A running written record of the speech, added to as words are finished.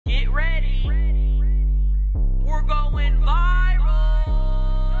going viral.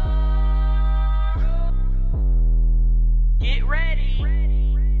 Get ready.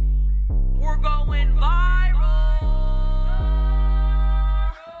 We're going viral.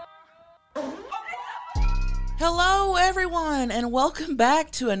 Hello, everyone, and welcome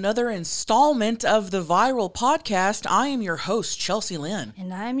back to another installment of the Viral Podcast. I am your host, Chelcie Lynn.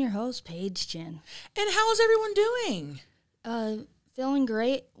 And I'm your host, Paige Ginn. And how's everyone doing? Feeling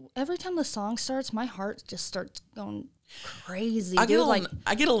great. Every time the song starts, my heart just starts going crazy. I get a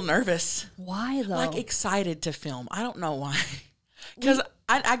little nervous. Why, though? Like, excited to film. I don't know why. Because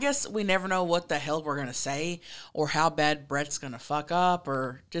I guess we never know what the hell we're going to say or how bad Brett's going to fuck up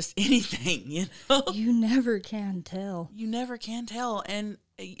or just anything, you know? You never can tell. You never can tell. And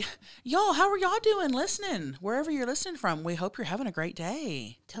y'all, how are y'all doing listening? Wherever you're listening from, we hope you're having a great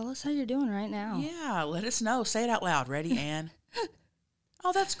day. Tell us how you're doing right now. Yeah, let us know. Say it out loud. Ready, Ann?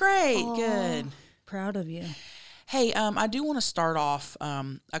 Oh, that's great. Aww, good. Proud of you. Hey, I do want to start off,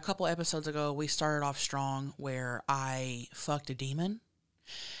 a couple episodes ago, we started off strong where I fucked a demon,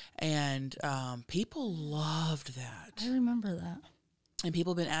 and people loved that. I remember that. And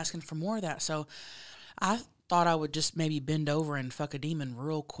people have been asking for more of that, so I thought I would just maybe bend over and fuck a demon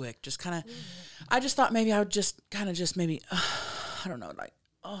real quick. Just kind of, I just thought maybe I would just kind of just maybe, I don't know, like,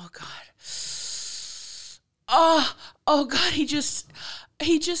 oh, God. Oh, God, he just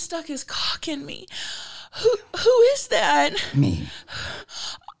stuck his cock in me. Who is that? Me.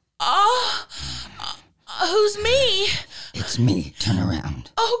 Who's me? It's me. Turn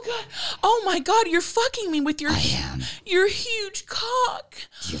around. Oh, God. Oh, my God, you're fucking me with your... I am. Your huge cock.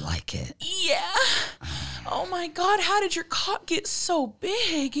 Do you like it? Yeah. Oh, my God, how did your cock get so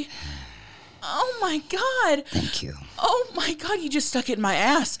big? Oh, my God. Thank you. Oh, my God, you just stuck it in my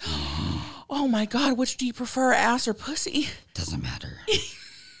ass. Oh, my God, which do you prefer, ass or pussy? Doesn't matter.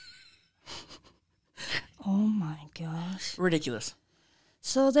 Oh, my gosh. Ridiculous.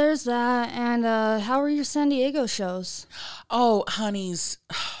 So there's that. And how are your San Diego shows? Oh, honeys,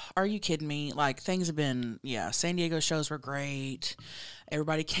 are you kidding me? Like, things have been, San Diego shows were great.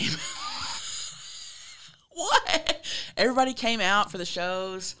 Everybody came... What? Everybody came out for the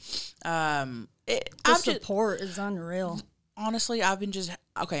shows. The support is unreal. Honestly, I'm going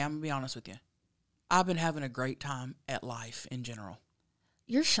to be honest with you. I've been having a great time at life in general.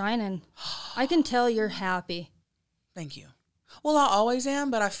 You're shining. I can tell you're happy. Thank you. Well, I always am,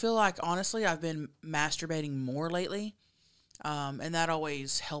 but I feel like, honestly, I've been masturbating more lately. And that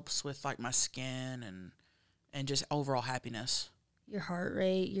always helps with, like, my skin and just overall happiness. Your heart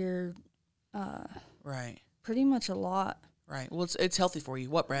rate, your... Right. Pretty much a lot. Right. Well, it's healthy for you.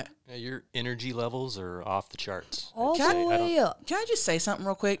 What, Brett? Yeah, your energy levels are off the charts. All the way up. Can I just say something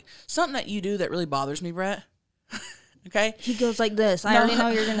real quick? Something that you do that really bothers me, Brett. Okay? He goes like this. I already know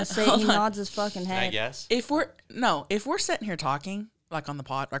you're going to say it. He nods his fucking head. I guess. If we're sitting here talking, like on the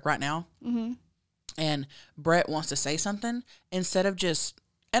pod, like right now, and Brett wants to say something, instead of just,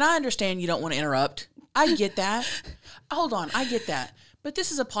 and I understand you don't want to interrupt. I get that. Hold on. I get that. But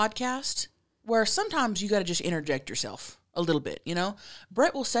this is a podcast where sometimes you got to just interject yourself a little bit, you know?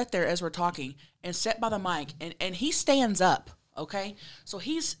 Brett will sit there as we're talking and sit by the mic, and he stands up, okay? So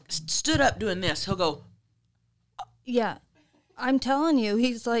he's stood up doing this. He'll go... Yeah, I'm telling you,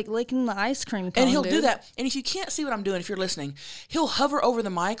 he's like licking the ice cream cone, and he'll dude. do that. And if you can't see what I'm doing, if you're listening, he'll hover over the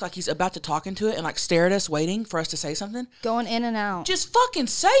mic like he's about to talk into it and like stare at us, waiting for us to say something. Going in and out. Just fucking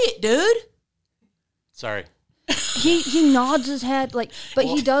say it, dude. Sorry. He nods his head like, but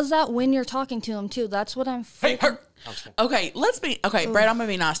he does that when you're talking to him too. That's what I'm. Hey, okay, Brett, I'm gonna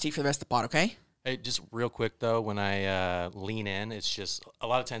be nice to you for the rest of the pod, okay? Hey, just real quick though, when I lean in, it's just a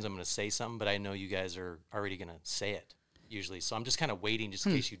lot of times I'm going to say something, but I know you guys are already going to say it usually, so I'm just kind of waiting just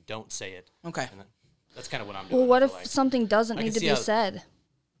in case you don't say it. Okay. And that's kind of what I'm doing. Well, what if something doesn't need to be said?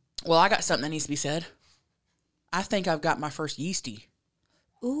 Well, I got something that needs to be said. I think I've got my first yeasty.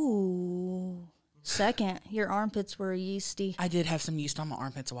 Ooh. Second, your armpits were yeasty. I did have some yeast on my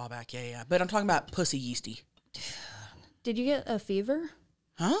armpits a while back, yeah. But I'm talking about pussy yeasty. Did you get a fever?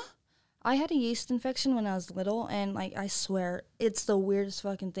 Huh? I had a yeast infection when I was little, and, like, I swear, it's the weirdest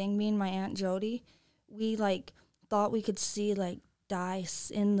fucking thing. Me and my Aunt Jody, we, like, thought we could see, like,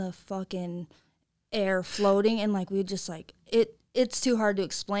 dice in the fucking air floating, and, like, we would just, like, it's too hard to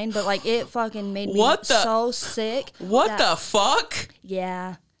explain, but, like, it fucking made me so sick. What the fuck?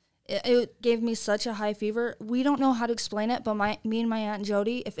 Yeah. It gave me such a high fever. We don't know how to explain it, but me and my Aunt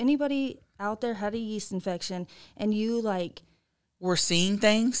Jody, if anybody out there had a yeast infection, and you, like... We're seeing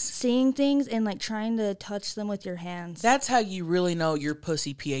things and like trying to touch them with your hands. That's how you really know your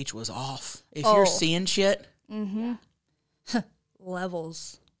pussy pH was off. If you're seeing shit. Mm-hmm.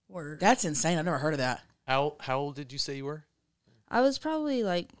 Levels were. That's insane. I've never heard of that. How old did you say you were? I was probably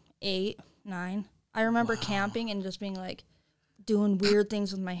like 8, 9. I remember camping and just being like doing weird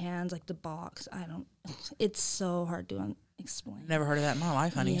things with my hands, like the box. It's so hard to explain. Never heard of that in my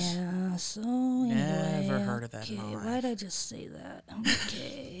life, honeys. Yeah, so anyway. Never heard of that in my life. Why'd I just say that?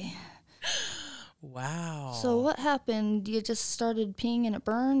 Okay. Wow. So what happened? You just started peeing and it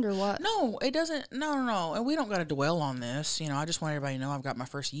burned, or what? No, it doesn't. No. And we don't got to dwell on this. You know, I just want everybody to know I've got my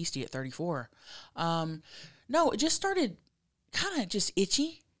first yeasty at 34. No, it just started kind of just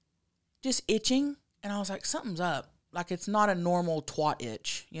itching. And I was like, something's up. Like, it's not a normal twat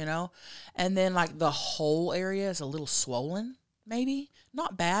itch, you know? And then, like, the whole area is a little swollen, maybe.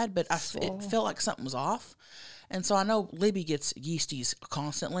 Not bad, but it felt like something was off. And so I know Libby gets yeasties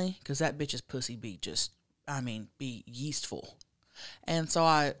constantly because that bitch's pussy be be yeastful. And so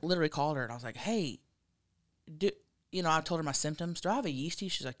I literally called her and I was like, hey, I told her my symptoms. Do I have a yeasty?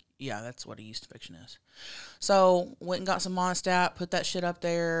 She's like, yeah, that's what a yeast infection is. So went and got some Monistat, put that shit up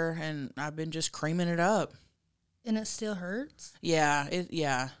there, and I've been just creaming it up. And it still hurts?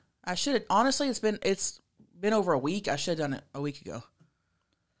 Yeah, I should have, honestly, it's been over a week. I should have done it a week ago.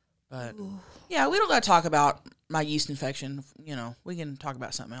 But, yeah, we don't got to talk about my yeast infection. You know, we can talk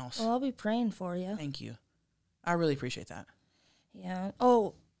about something else. Well, I'll be praying for you. Thank you. I really appreciate that. Yeah.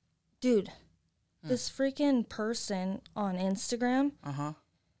 Oh, dude, this freaking person on Instagram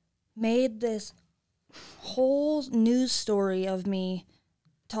made this whole news story of me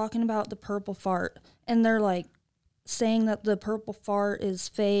talking about the purple fart. And they're like saying that the purple fart is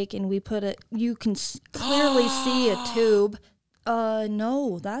fake and you can clearly see a tube.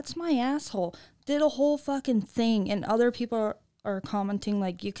 No, that's my asshole. Did a whole fucking thing, and other people are commenting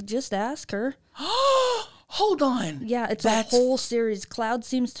like, you could just ask her. Hold on. Yeah, it's a whole series. Cloud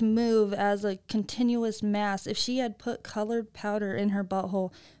seems to move as a continuous mass. If she had put colored powder in her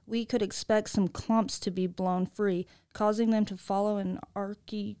butthole, we could expect some clumps to be blown free, causing them to follow an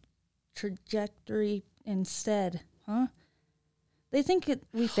archy trajectory instead. Huh? They think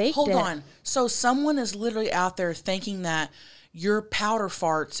we faked it. Hold on. So someone is literally out there thinking that your powder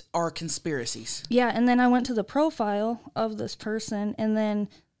farts are conspiracies. Yeah, and then I went to the profile of this person, and then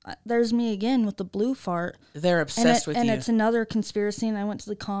there's me again with the blue fart. They're obsessed with you. And it's another conspiracy, and I went to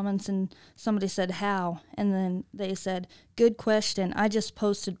the comments, and somebody said, how? And then they said, good question. I just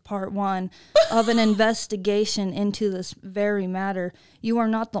posted part 1 of an investigation into this very matter. You are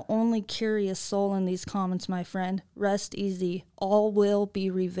not the only curious soul in these comments, my friend. Rest easy. All will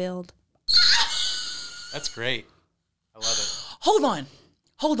be revealed. That's great. I love it.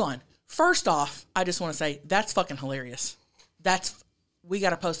 Hold on. First off, I just want to say that's fucking hilarious. We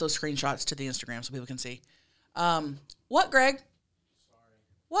got to post those screenshots to the Instagram so people can see. What, Greg? Sorry.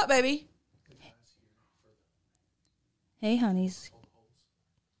 What, baby? Hey, honeys.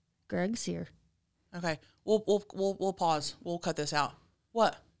 Greg's here. Okay, we'll pause. We'll cut this out.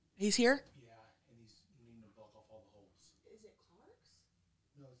 What? He's here? Yeah, and he's needing to block off all the holes. Is it Clark's?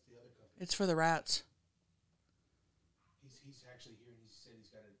 No, it's the other company. It's for the rats. He's actually here, and he said he's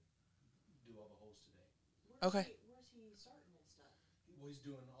got to do all the holes today. Okay. Where's he starting and stuff? Well, he's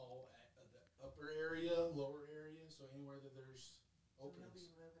doing all the upper area, lower area, so anywhere that there's openings. He'll be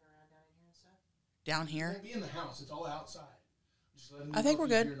moving around down in here and stuff? Down It here? won't be in the house. It's all outside. Just letting I think we're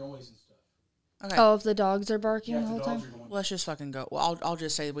good. Hear noise and stuff. Okay. Oh, if the dogs are barking Yeah, the if whole the time? dogs are going. Let's just fucking go. Well, I'll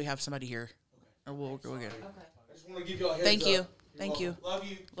just say we have somebody here. Okay. We're good. Okay. I just want to give you all a heads Thank up. you. You're Thank you. welcome. Love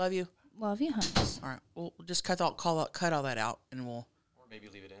you. Love you. Love you, honeys. All right. We'll just cut all that out, and we'll. Or maybe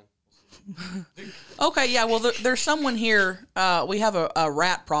leave it in. Okay. Yeah. Well, there's someone here. We have a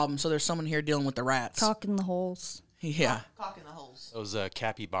rat problem, so there's someone here dealing with the rats. Cock in the holes. Yeah. Cock in the holes. Those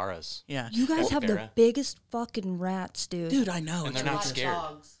capybaras. Yeah. You guys have the Capybara. biggest fucking rats, dude. Dude, I know. And it's they're not ridiculous. scared.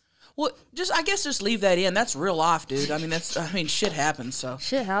 Dogs. Well, I guess just leave that in. That's real life, dude. I mean, shit happens. So,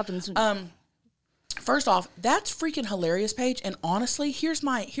 Shit happens. first off, that's freaking hilarious, Paige. And honestly, here's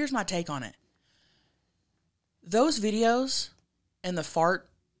my take on it. Those videos and the fart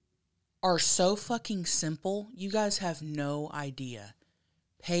are so fucking simple. You guys have no idea.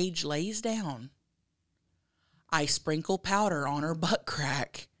 Paige lays down. I sprinkle powder on her butt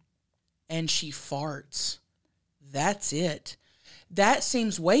crack, and she farts. That's it. That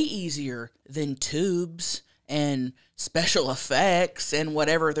seems way easier than tubes and special effects and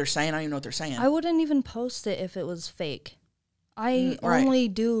whatever they're saying. I don't even know what they're saying. I wouldn't even post it if it was fake. I right. only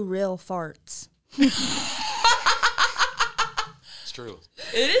do real farts. It's true.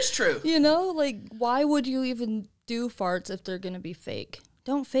 It is true. You know, like, why would you even do farts if they're going to be fake?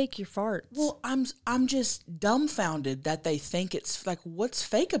 Don't fake your farts. Well, I'm just dumbfounded that they think it's like, what's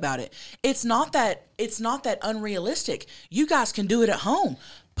fake about it? It's not that unrealistic. You guys can do it at home.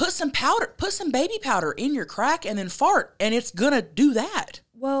 put some baby powder in your crack and then fart, and it's gonna do that.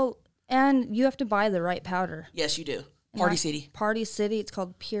 Well, and you have to buy the right powder. Yes, you do. Party City. Party City. It's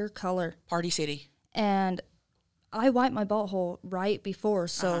called Pure Color. Party City. And I wipe my butthole right before,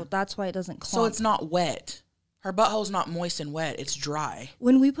 so that's why it doesn't clump. So it's not wet. Her butthole's not moist and wet. It's dry.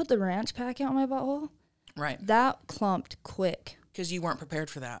 When we put the ranch pack out my butthole, Right. that clumped quick. Because you weren't prepared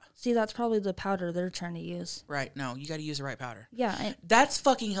for that. See, that's probably the powder they're trying to use. Right. No, you got to use the right powder. Yeah. And That's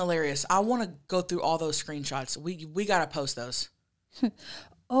fucking hilarious. I want to go through all those screenshots. We got to post those.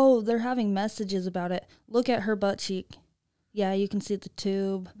 oh, they're having messages about it. Look at her butt cheek. Yeah, you can see the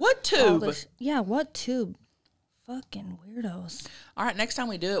tube. What All tube? this- yeah, what tube? Fucking weirdos. All right, next time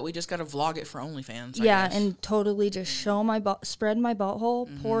we do it, we just got to vlog it for OnlyFans. I Yeah, guess. and totally just show my butt, spread my butthole,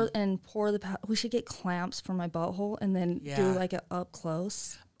 pour the. We should get clamps for my butthole and then do Yeah. like a up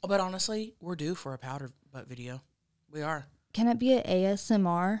close. Oh, but honestly, we're due for a powder butt video. We are. Can it be an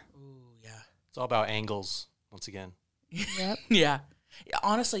ASMR? Ooh, yeah. It's all about angles once again. Yep. Yeah.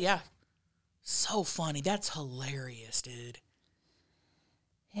 Honestly, yeah. So funny. That's hilarious, dude.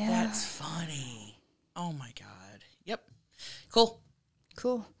 Yeah. That's funny. Oh my god. Yep. Cool.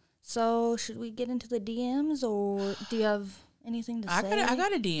 Cool. So should we get into the DMs or do you have anything to say? I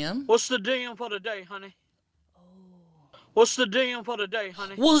got a DM. What's the DM for the day, honey? What's the DM for the day,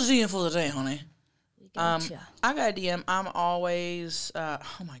 honey? What's the DM for the day, honey? We gotcha. I got a DM. I'm always, oh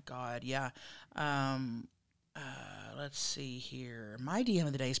my God, yeah. Let's see here. My DM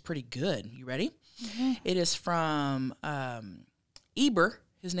of the day is pretty good. You ready? It is from Eber.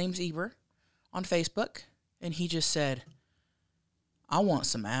 His name's Eber on Facebook. And he just said, I want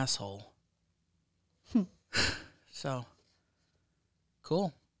some asshole. So,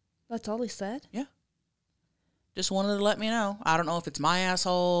 cool. That's all he said? Yeah. Just wanted to let me know. I don't know if it's my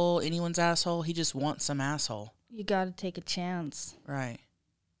asshole, anyone's asshole. He just wants some asshole. You got to take a chance. Right.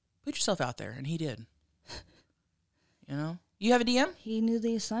 Put yourself out there. And he did. You know? You have a DM? He knew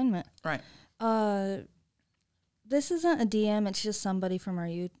the assignment. Right. This isn't a DM. It's just somebody from our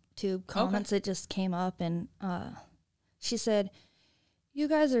YouTube comments. It just came up and she said, you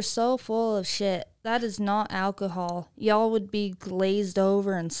guys are so full of shit. That is not alcohol. Y'all would be glazed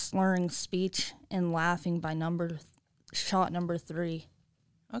over and slurring speech and laughing by shot number 3.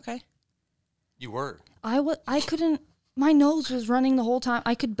 Okay. You were. I couldn't. My nose was running the whole time.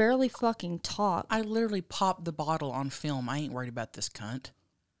 I could barely fucking talk. I literally popped the bottle on film. I ain't worried about this cunt.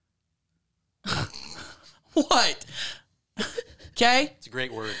 What? Okay? It's a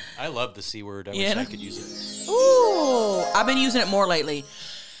great word. I love the C word. I Yeah. wish I could use it. Ooh. I've been using it more lately.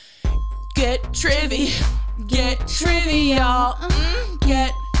 Get Trivi. Get Trivi, y'all.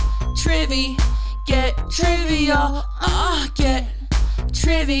 Get Trivi. Get Trivi, y'all. Get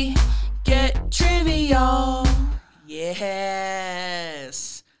Trivi. Get Trivi, y'all.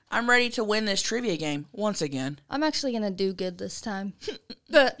 Yes. I'm ready to win this trivia game once again. I'm actually going to do good this time.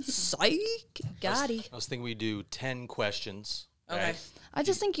 Psych. Gotti. I was thinking we'd do 10 questions. Okay. Right? I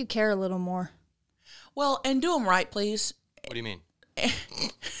just think you care a little more. Well, and do them right, please. What do you mean?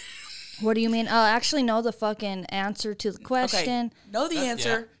 What do you mean? Actually know the fucking answer to the question. Okay. Know the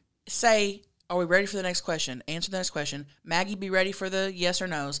answer. Say, are we ready for the next question? Answer the next question. Maggie, be ready for the yes or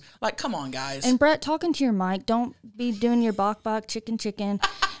no's. Like, come on, guys. And Brett, talking to your mic. Don't be doing your bok chicken.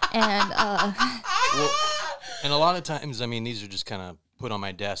 And Well, and a lot of times, I mean, these are just kind of put on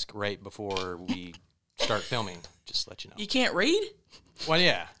my desk right before we start filming. Just to let you know. You can't read? Well,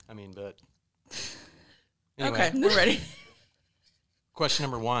 yeah. I mean, but anyway. Okay, we're ready. Question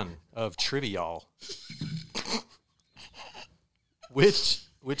number 1 of Trivial.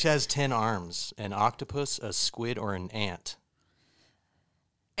 Which has 10 arms? An octopus, a squid, or an ant?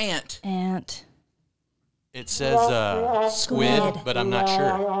 Ant. It says squid, but I'm not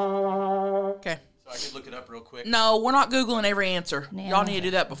sure. Okay. So I could look it up real quick. No, we're not Googling every answer. Yeah. Y'all need to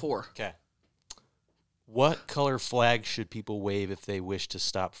do that before. Okay. What color flag should people wave if they wish to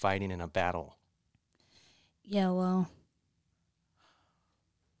stop fighting in a battle? Yellow.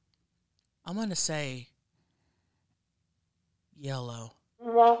 I'm going to say yellow.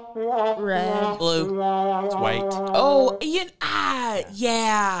 Red. Blue. It's white. Oh,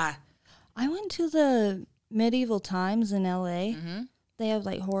 yeah. I went to the medieval times in LA. Mm-hmm. They have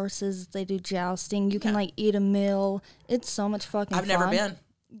like horses. They do jousting. You can like eat a meal. It's so much fucking I've fun. never been.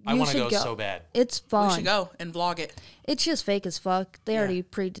 I You want to should go so bad. It's fun. We should go and vlog it. It's just fake as fuck. They Yeah. already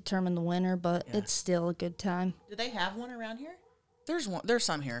predetermined the winner, but it's still a good time. Do they have one around here? There's one. There's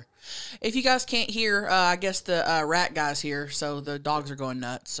some here. If you guys can't hear, I guess the rat guy's here, so the dogs are going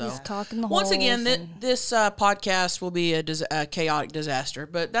nuts. So He's cocking the once again, holes and- this podcast will be a chaotic disaster,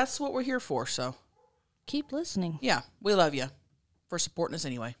 but that's what we're here for. So Keep listening. yeah, we love you. for supporting us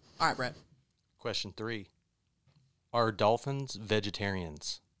anyway. All right, Brett. Question 3. Are dolphins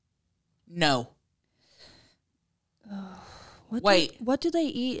vegetarians? No. What do they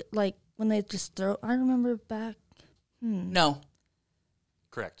eat, like, when they just throw? I remember back. No.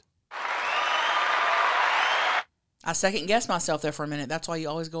 Correct. I second guessed myself there for a minute. That's why you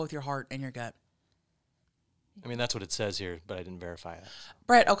always go with your heart and your gut. I mean, that's what it says here, but I didn't verify it.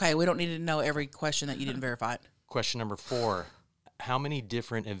 Brett, okay, we don't need to know every question that you didn't verify it. Question number 4. How many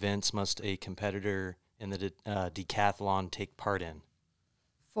different events must a competitor in the decathlon take part in?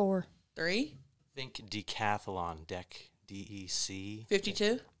 4. 3? Think decathlon, D-E-C.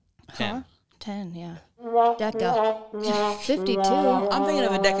 52? 10. Huh? 10, yeah. Deca. 52. I'm thinking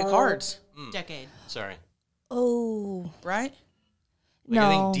of a deck of cards. Decade. Sorry. Oh. Right? Like, I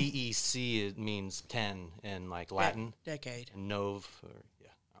No. think D-E-C it means 10 in like Latin. Decade. And nov, or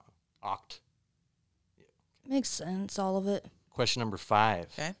oct. Makes sense, all of it. Question number 5.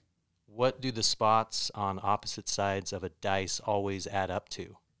 Okay. What do the spots on opposite sides of a dice always add up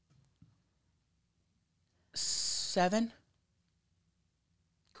to? 7?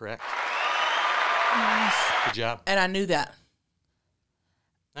 Correct. Nice. Good job. And I knew that.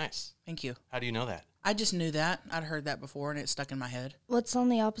 Nice. Thank you. How do you know that? I just knew that. I'd heard that before, and it stuck in my head. What's on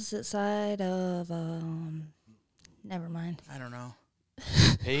the opposite side of, never mind. I don't know.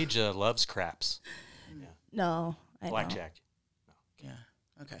 Paige loves craps. No, I don't. Blackjack. Yeah.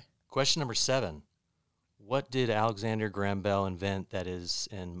 Okay. Question number 7. What did Alexander Graham Bell invent that is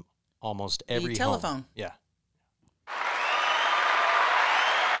in almost every home? telephone. Yeah.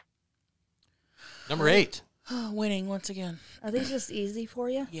 Number 8. Winning once again. Are these just easy for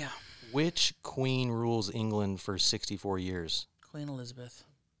you? Yeah. Which queen rules England for 64 years? Queen Elizabeth.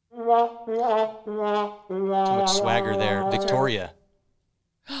 Too much swagger there. Victoria.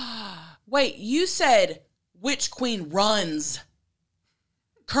 Wait, you said which queen runs?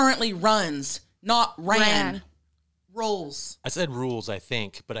 Currently runs, not ran. Rules. I said rules, I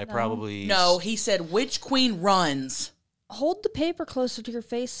think, but I probably... No, he said which queen runs. Hold the paper closer to your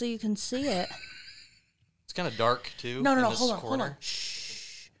face so you can see it. It's kind of dark, too. No, in this hold on. corner.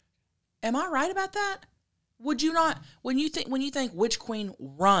 Shh. Am I right about that? Would you not, when you think which queen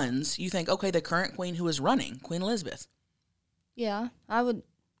runs, you think, okay, the current queen who is running, Queen Elizabeth. Yeah, I would.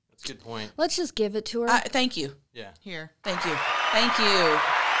 That's a good point. Let's just give it to her. Thank you. Yeah. Here. Thank you. Thank you.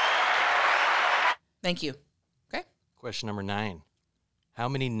 Thank you. Okay. Question number 9. How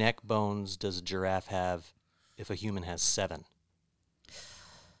many neck bones does a giraffe have if a human has 7?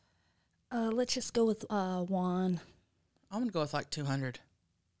 Let's just go with 1. I'm going to go with like 200.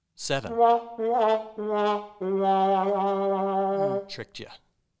 7. Tricked you.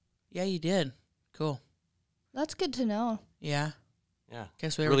 Yeah, you did. Cool. That's good to know. Yeah. Yeah.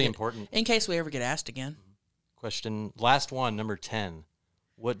 Guess we Really important. In case we ever get asked again. Question, last one, number 10.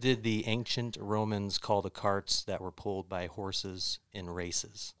 What did the ancient Romans call the carts that were pulled by horses in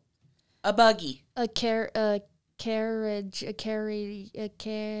races? A buggy. A carriage,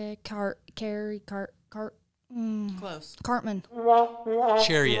 cart. Close. Cartman.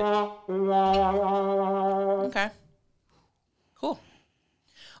 Chariot. Okay. Cool.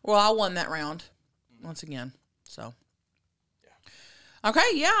 Well, I won that round once again. So.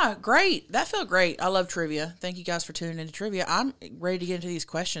 Okay, yeah, great. That felt great. I love trivia. Thank you guys for tuning into trivia. I'm ready to get into these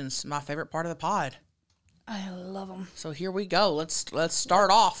questions. My favorite part of the pod. I love them. So here we go. Let's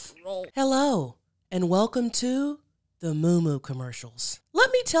start off. Hello, and welcome to the Moo Moo commercials.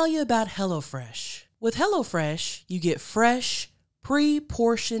 Let me tell you about HelloFresh. With HelloFresh, you get fresh,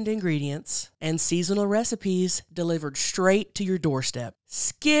 pre-portioned ingredients and seasonal recipes delivered straight to your doorstep.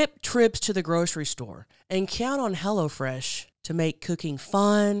 Skip trips to the grocery store and count on HelloFresh to make cooking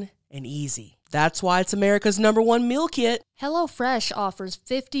fun and easy. That's why it's America's #1 meal kit. HelloFresh offers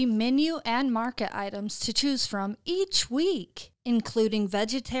 50 menu and market items to choose from each week, including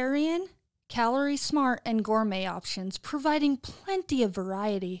vegetarian, calorie smart, and gourmet options, providing plenty of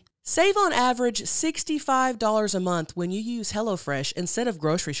variety. Save on average $65 a month when you use HelloFresh instead of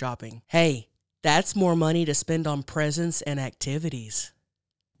grocery shopping. Hey, that's more money to spend on presents and activities.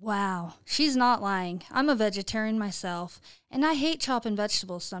 Wow, she's not lying. I'm a vegetarian myself, and I hate chopping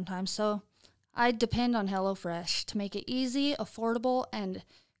vegetables sometimes, so I depend on HelloFresh to make it easy, affordable, and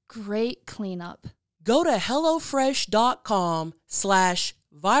great cleanup. Go to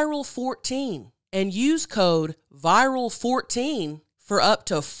HelloFresh.com/viral14 and use code viral14 for up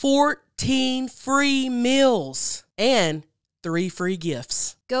to 14 free meals and 3 free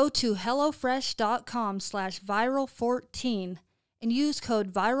gifts. Go to HelloFresh.com/viral14 and use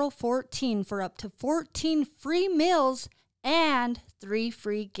code viral14 for up to 14 free meals and 3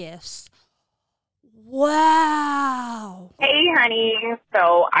 free gifts. Wow. Hey, honey.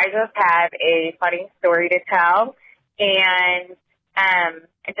 So I just have a funny story to tell, and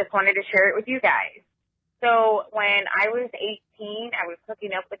I just wanted to share it with you guys. So when I was 18, I was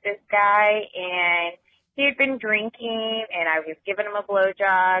hooking up with this guy, and he had been drinking, and I was giving him a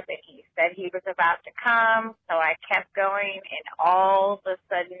blowjob, and he said he was about to come, so I kept going, and all of a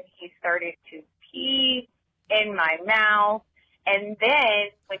sudden he started to pee in my mouth, and then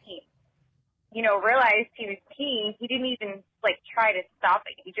when he realized he was peeing, he didn't even, try to stop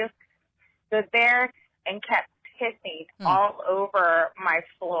it. He just stood there and kept pissing all over my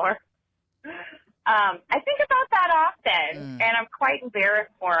floor. I think about that often, and I'm quite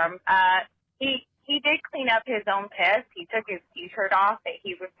embarrassed for him. He did clean up his own piss. He took his T-shirt off that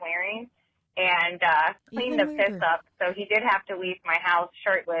he was wearing and cleaned the piss up, so he did have to leave my house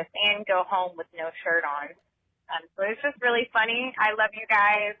shirtless and go home with no shirt on. So it's just really funny. I love you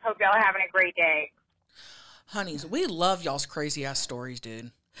guys. Hope y'all are having a great day. Honeys, we love y'all's crazy ass stories,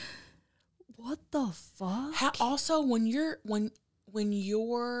 dude. What the fuck? Also, when you're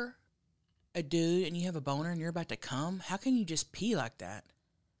a dude and you have a boner and you're about to come, how can you just pee like that?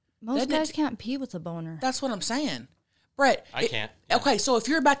 Most guys can't pee with a boner. That's what I'm saying. Brett. I can't. Yeah. Okay, so if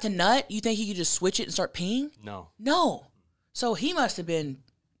you're about to nut, you think you could just switch it and start peeing? No. So he must have been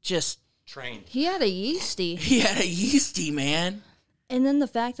just trained. He had a yeasty. He had a yeasty, man. And then the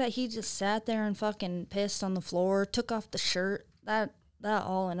fact that he just sat there and fucking pissed on the floor, took off the shirt, that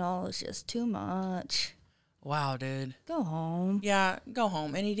all in all is just too much. Wow, dude. Go home. Yeah, go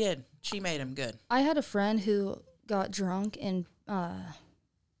home. And he did. She made him good. I had a friend who got drunk and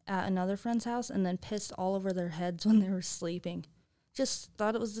at another friend's house and then pissed all over their heads when they were sleeping. Just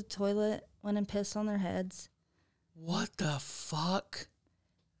thought it was the toilet, went and pissed on their heads. What the fuck?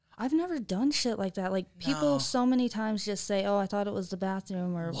 I've never done shit like that. Like, people so many times just say, oh, I thought it was the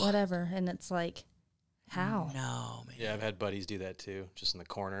bathroom or whatever. And it's like, how? No, man. Yeah, I've had buddies do that too. Just in the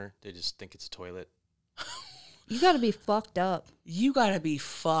corner. They just think it's a toilet. You got to be fucked up. You got to be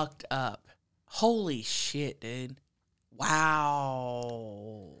fucked up. Holy shit, dude.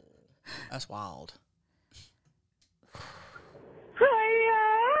 Wow. That's wild.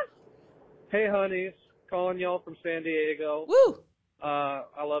 Hiya. Hey, honeys. Calling y'all from San Diego. Woo.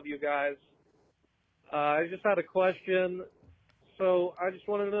 I love you guys. I just had a question. So I just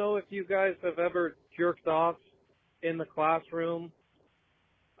want to know if you guys have ever jerked off in the classroom,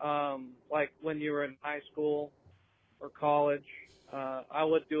 like when you were in high school or college. I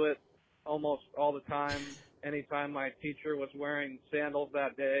would do it almost all the time, anytime my teacher was wearing sandals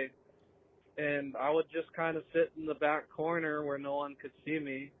that day. And I would just kind of sit in the back corner where no one could see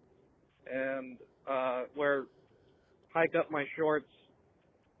me and hike up my shorts,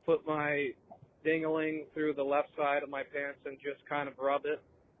 put my dingling through the left side of my pants and just kind of rub it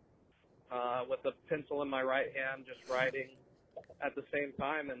with a pencil in my right hand, just writing at the same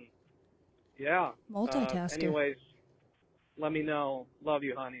time. And yeah. Multitasker. Anyways, let me know. Love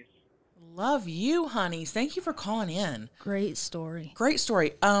you, honeys. Love you, honeys. Thank you for calling in. Great story. Great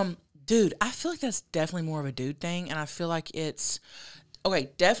story. Dude, I feel like that's definitely more of a dude thing, and I feel like it's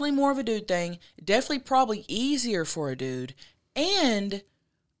definitely more of a dude thing. Definitely probably easier for a dude. And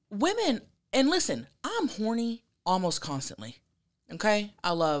women, and listen, I'm horny almost constantly. Okay?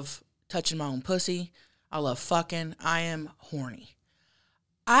 I love touching my own pussy. I love fucking. I am horny.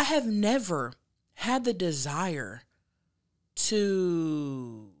 I have never had the desire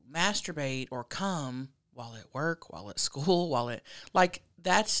to masturbate or come while at work, while at school,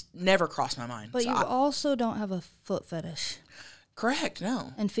 that's never crossed my mind. But so you also don't have a foot fetish. Correct,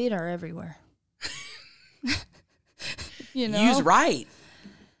 no. And feet are everywhere. You know? Use right.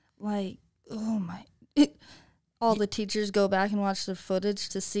 Like, oh my. All the teachers go back and watch the footage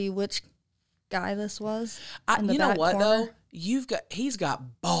to see which guy this was. You know what, though? He's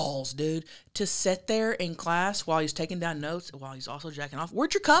got balls, dude, to sit there in class while he's taking down notes while he's also jacking off.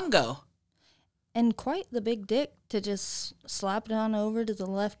 Where'd your cum go? And quite the big dick to just slap it on over to the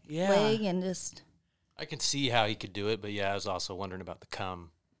left leg and just... I can see how he could do it, but yeah, I was also wondering about the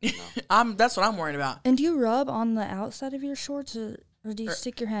cum. You know? That's what I'm worried about. And do you rub on the outside of your shorts or do you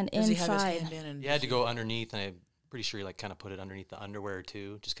stick your hand inside? He have his hand in and you had to go underneath, and I'm pretty sure you kind of put it underneath the underwear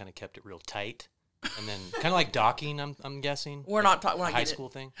too, just kind of kept it real tight. And then kind of like docking, I'm guessing. We're not talking high school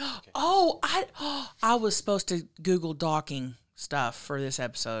thing. Okay. Oh, I was supposed to Google docking stuff for this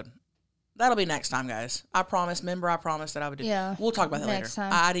episode. That'll be next time, guys. I promise. Remember, I promised that I would do. Yeah. We'll talk about that later.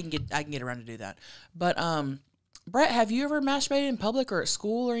 Time. I can get around to do that. But Brett, have you ever masturbated in public or at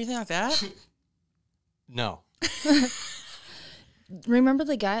school or anything like that? No. Remember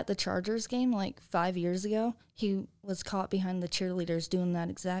the guy at the Chargers game like 5 years ago? He was caught behind the cheerleaders doing that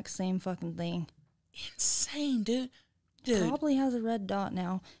exact same fucking thing. insane, dude. Dude. Probably has a red dot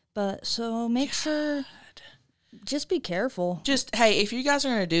now. But so make sure, just be careful. Just, hey, if you guys are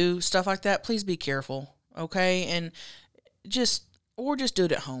going to do stuff like that, please be careful, okay? And just do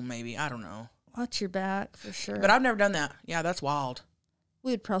it at home, maybe. I don't know. Watch your back for sure. But I've never done that. Yeah, that's wild.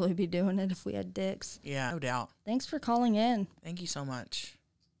 We'd probably be doing it if we had dicks. Yeah, no doubt. Thanks for calling in. Thank you so much.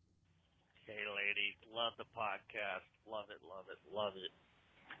 Hey, lady. Love the podcast. Love it, love it, love it.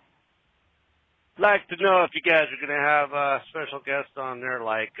 Like to know if you guys are going to have a special guest on there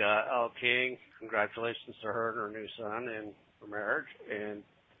like Elle King. Congratulations to her and her new son and her marriage. And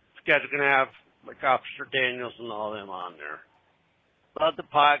if you guys are going to have like Officer Daniels and all them on there. Love the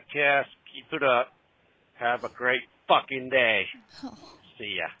podcast. Keep it up. Have a great fucking day. Oh.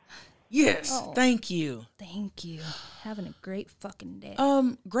 See ya. Yes, thank you. Thank you. Having a great fucking day.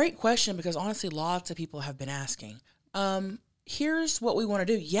 Great question, because honestly, lots of people have been asking. Here's what we want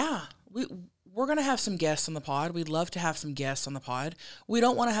to do. Yeah, we're going to have some guests on the pod. We'd love to have some guests on the pod. We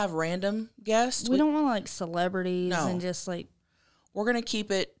don't want to have random guests. We don't want like celebrities and just like. We're going to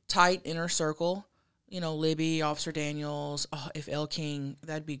keep it tight, inner circle. You know, Libby, Officer Daniels, if Elle King,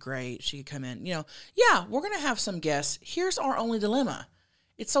 that'd be great. She could come in. You know, yeah, we're going to have some guests. Here's our only dilemma.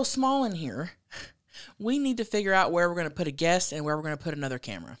 It's so small in here. We need to figure out where we're going to put a guest and where we're going to put another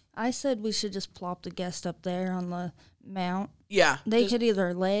camera. I said we should just plop the guest up there on the mount. Yeah. They could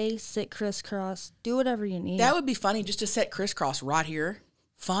either lay, sit crisscross, do whatever you need. That would be funny, just to sit crisscross right here.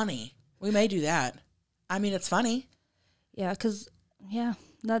 Funny. We may do that. I mean, it's funny. Yeah, because,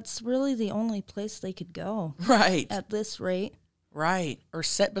 that's really the only place they could go. Right. At this rate. Right. Or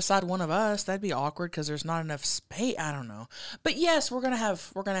sit beside one of us. That'd be awkward because there's not enough space. I don't know. But yes, we're going to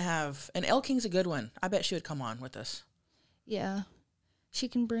have, and Elle King's a good one. I bet she would come on with us. Yeah. She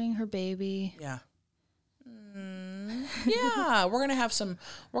can bring her baby. Yeah. Yeah. We're going to have some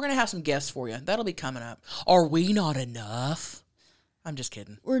guests for you. That'll be coming up. Are we not enough? I'm just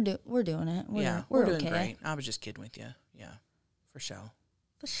kidding. We're doing it. We're doing okay. great. I was just kidding with you. Yeah. For sure.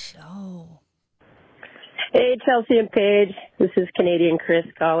 For sure. Hey, Chelcie and Paige. This is Canadian Chris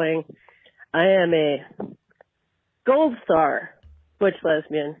calling. I am a Gold Star butch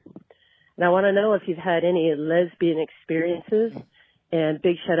lesbian, and I want to know if you've had any lesbian experiences. And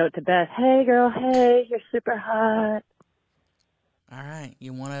big shout out to Beth. Hey, girl. Hey, you're super hot. All right.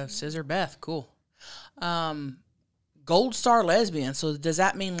 You want to scissor Beth? Cool. Gold Star lesbian. So does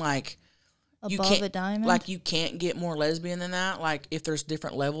that mean like above a diamond? Like you can't get more lesbian than that? Like if there's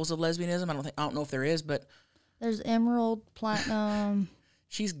different levels of lesbianism? I don't know if there is, but there's emerald, platinum.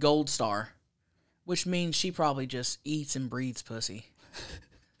 She's Gold Star, which means she probably just eats and breathes pussy.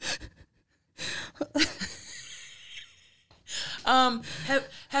 Have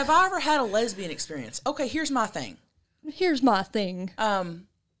I ever had a lesbian experience? Okay, here's my thing.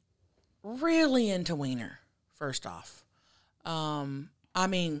 Really into wiener, first off. I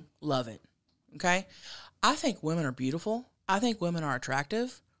mean, love it. Okay? I think women are beautiful. I think women are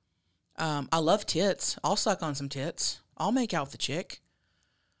attractive. I love tits. I'll suck on some tits. I'll make out with the chick.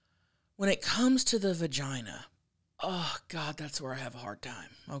 When it comes to the vagina, oh, God, that's where I have a hard time,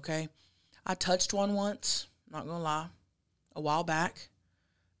 okay? I touched one once, not going to lie, a while back.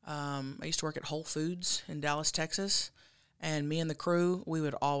 I used to work at Whole Foods in Dallas, Texas, and me and the crew, we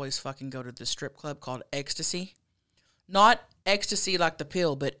would always fucking go to this strip club called Ecstasy. Not ecstasy like the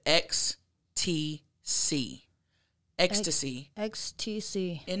pill, but XTC. Ecstasy.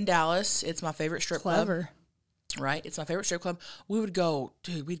 XTC. In Dallas. It's my favorite strip club. Clever. Right? It's my favorite strip club. We'd go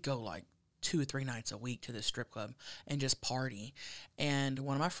like 2 or 3 nights a week to this strip club and just party. And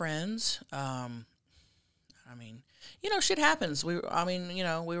one of my friends, shit happens. We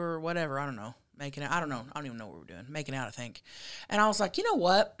were whatever. I don't know. Making out. I don't know. I don't even know what we were doing. Making out, I think. And I was like, you know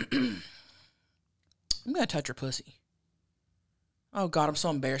what? I'm going to touch her pussy. Oh, God, I'm so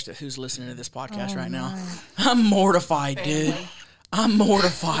embarrassed at who's listening to this podcast right now. I'm mortified, dude. I'm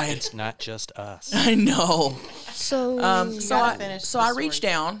mortified. It's not just us. I know. So I reached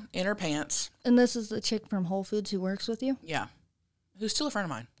down in her pants. And this is the chick from Whole Foods who works with you? Yeah. Who's still a friend of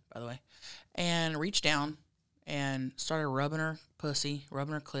mine, by the way. And reached down and started rubbing her pussy,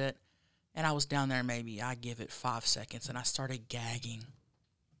 rubbing her clit. And I was down there maybe, I give it 5 seconds, and I started gagging.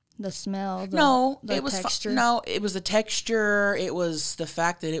 The smell? It was texture? No, it was the texture. It was the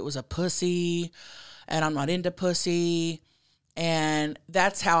fact that it was a pussy, and I'm not into pussy. And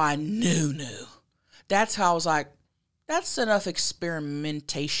that's how I knew. That's how I was like, that's enough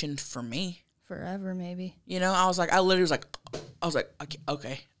experimentation for me. Forever, maybe. I was like, I literally was like,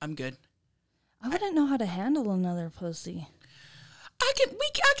 okay, I'm good. I wouldn't know how to handle another pussy. I can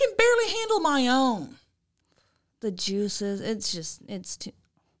barely handle my own. The juices, it's too.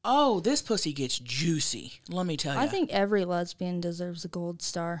 oh, this pussy gets juicy. Let me tell you. I think every lesbian deserves a gold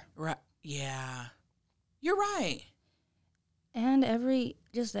star. Right. Yeah. You're right. And every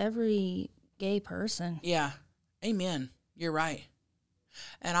gay person. Yeah. Amen. You're right.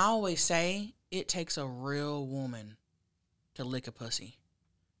 And I always say it takes a real woman to lick a pussy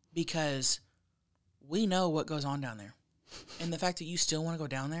because we know what goes on down there. And the fact that you still want to go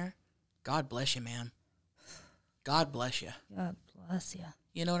down there, God bless you, ma'am. God bless you. God bless you.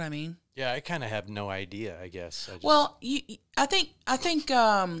 You know what I mean? Yeah, I kind of have no idea, I guess. Well, I think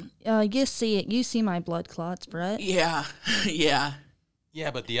you see it. You see my blood clots, Brett. Yeah. Yeah.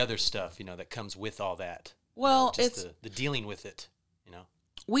 Yeah, but the other stuff, that comes with all that. Well, just it's the dealing with it,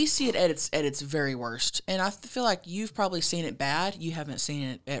 We see it at its very worst. And I feel like you've probably seen it bad. You haven't seen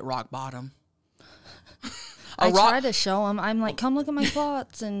it at rock bottom. I try to show them. I'm like, come look at my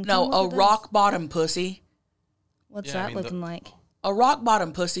clots. And no, a rock bottom pussy. What's that looking like? A rock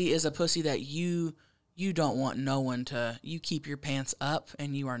bottom pussy is a pussy that you don't want no one to. You keep your pants up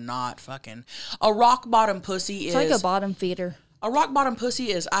and you are not fucking. A rock bottom pussy is. It's like a bottom feeder. A rock bottom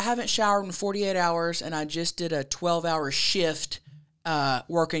pussy is I haven't showered in 48 hours and I just did a 12-hour shift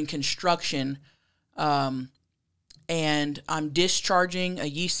working construction and I'm discharging a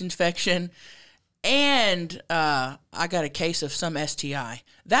yeast infection and I got a case of some STI.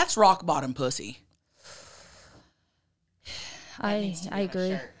 That's rock bottom pussy. I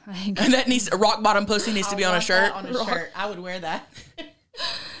agree. And that needs a rock bottom pussy needs to be on a shirt. On a shirt. I would wear that.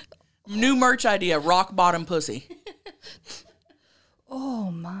 New merch idea, rock bottom pussy.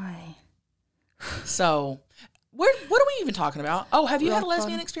 Oh my. So, what are we even talking about? Oh, have you had a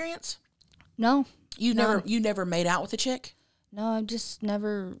lesbian bottom. experience? No. You never made out with a chick? No, I've just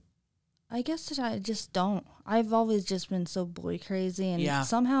never. I guess that I just don't. I've always just been so boy crazy, and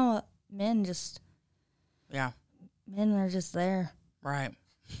somehow men just. Yeah. Men are just there. Right.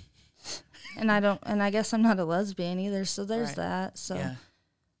 And I guess I'm not a lesbian either, so there's that. So. Yeah.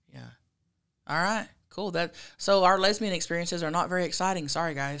 All right. Cool. So our lesbian experiences are not very exciting.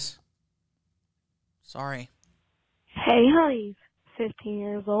 Sorry, guys. Sorry. Hey, honeys. 15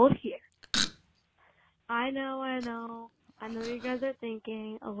 years old here. I know you guys are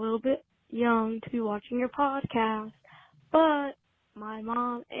thinking a little bit young to be watching your podcast, but my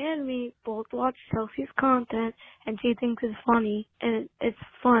mom and me both watch Chelsea's content, and she thinks it's funny, and it's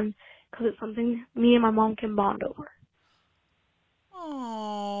fun because it's something me and my mom can bond over.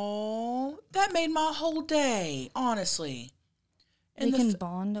 Oh, that made my whole day, honestly. And we can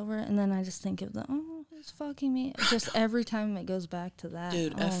bond over it, and then I just think of who's fucking me? Just every time it goes back to that.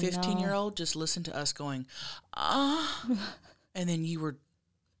 Dude, a 15-year-old just listened to us going, and then you were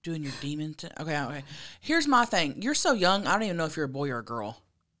doing your demon thing. Okay. Here's my thing. You're so young, I don't even know if you're a boy or a girl.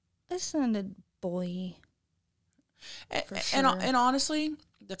 I sounded boy. For sure. And honestly,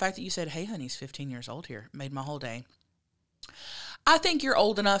 the fact that you said, hey, honey's 15 years old here made my whole day. I think you're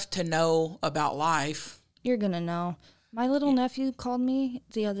old enough to know about life. You're going to know. My little nephew called me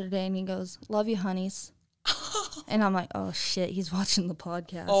the other day and he goes, love you, honeys. And I'm like, oh, shit, he's watching the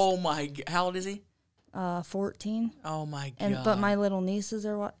podcast. Oh, my God. How old is he? 14. Oh, my God. But my little nieces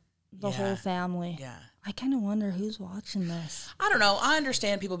are the whole family. Yeah. I kind of wonder who's watching this. I don't know. I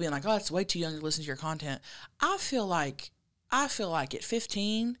understand people being like, oh, it's way too young to listen to your content. I feel like at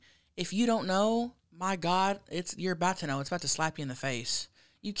 15, if you don't know, my God, you're about to know. It's about to slap you in the face.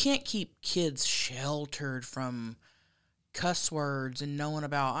 You can't keep kids sheltered from cuss words and knowing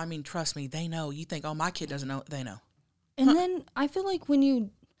about. I mean, trust me, they know. You think, oh, my kid doesn't know. They know. And then I feel like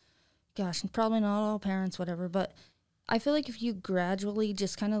gosh, probably not all parents, whatever, but I feel like if you gradually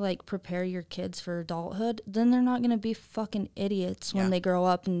just kind of like prepare your kids for adulthood, then they're not going to be fucking idiots when they grow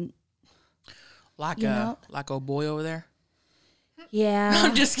up and. Like old boy over there. Yeah.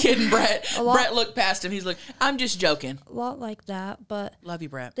 I'm just kidding, Brett. Brett looked past him. He's like, I'm just joking. A lot like that, but. Love you,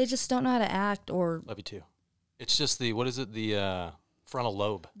 Brett. They just don't know how to act or. Love you too. It's just the frontal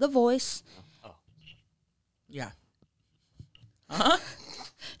lobe. The voice. Oh. Yeah. Uh-huh.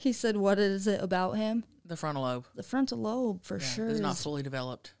 He said, what is it about him? The frontal lobe. The frontal lobe, for sure. It's not fully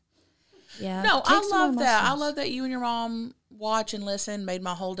developed. Yeah. No, I love that. I love that you and your mom watch and listen. Made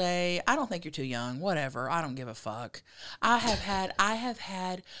my whole day. I don't think you're too young. Whatever. I don't give a fuck. I have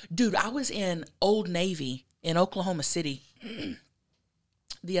had, dude, I was in Old Navy in Oklahoma City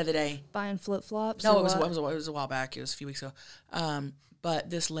the other day. Buying flip-flops? No, it was a while back. It was a few weeks ago.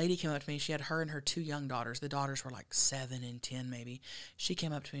 But this lady came up to me. She had her and her 2 young daughters. The daughters were like 7 and 10 maybe. She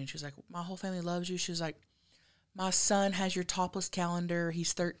came up to me and she was like, my whole family loves you. She was like, my son has your topless calendar.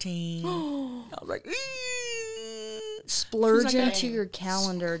 He's 13. I was like, splurge into your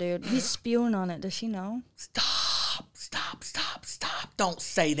calendar, dude. He's spewing on it. Does she know? Stop. don't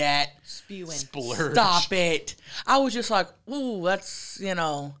say that. Spewing. Splurge. Stop it. I was just like, ooh, that's,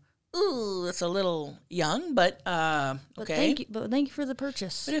 it's a little young, but okay. Thank you for the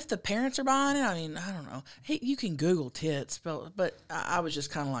purchase. But if the parents are buying it, I mean, I don't know. Hey, you can Google tits, but I was just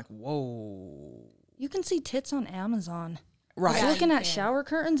kind of like, whoa. You can see tits on Amazon. Right. I was looking at shower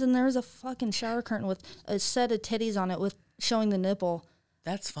curtains, and there was a fucking shower curtain with a set of titties on it with showing the nipple.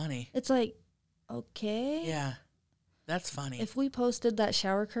 That's funny. It's like, okay. Yeah, that's funny. If we posted that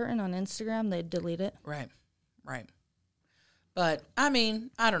shower curtain on Instagram, they'd delete it. Right. But, I mean,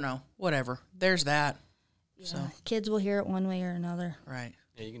 I don't know. Whatever. There's that. Yeah. So Kids will hear it one way or another. Right.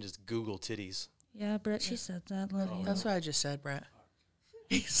 Yeah, you can just Google titties. Yeah, Brett, she said that. Love you. That's what I just said, Brett.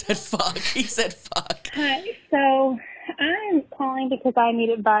 He said fuck. He said fuck. Hi. So I'm calling because I need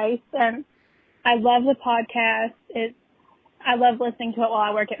advice, and I love the podcast. I love listening to it while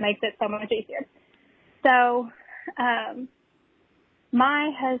I work. It makes it so much easier. So,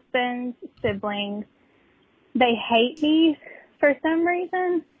 my husband's siblings, they hate me for some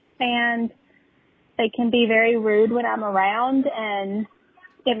reason, and they can be very rude when I'm around, and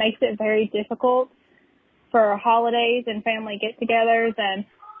it makes it very difficult for holidays and family get-togethers, and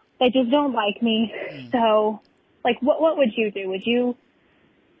they just don't like me. So, like, what would you do? Would you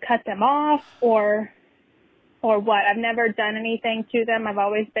cut them off, or what? I've never done anything to them. I've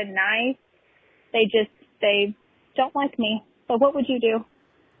always been nice. They don't like me. So what would you do?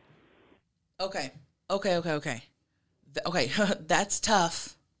 Okay. That's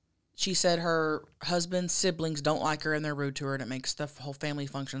tough. She said her husband's siblings don't like her and they're rude to her, and it makes the whole family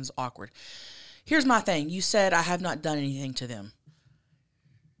functions awkward. Here's my thing. You said I have not done anything to them.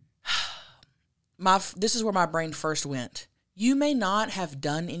 This is where my brain first went. You may not have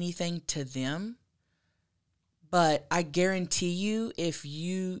done anything to them, but I guarantee you, if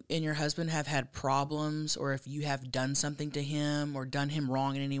you and your husband have had problems, or if you have done something to him or done him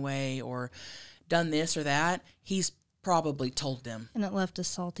wrong in any way or done this or that, he's probably told them. And it left a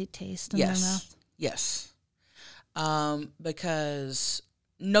salty taste in their mouth. Yes. Because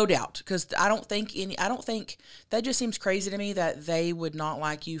no doubt, because I don't think that just seems crazy to me that they would not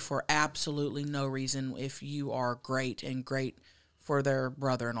like you for absolutely no reason if you are great for their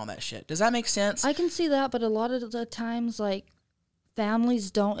brother and all that shit. Does that make sense? I can see that, but a lot of the times, like, families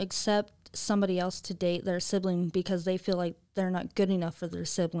don't accept somebody else to date their sibling because they feel like they're not good enough for their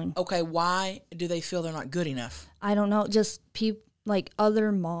sibling. Okay, why do they feel they're not good enough? I don't know. Just like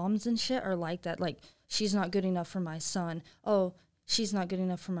other moms and shit are like that. Like, she's not good enough for my son. Oh, she's not good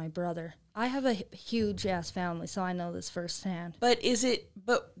enough for my brother. I have a huge ass family, so I know this firsthand. But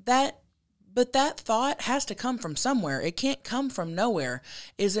that thought has to come from somewhere. It can't come from nowhere.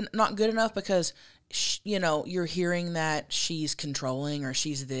 Is it not good enough because, you're hearing that she's controlling or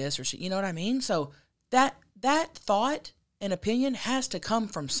she's this or she, you know what I mean? So that thought and opinion has to come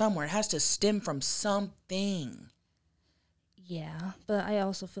from somewhere. It has to stem from something. Yeah, but I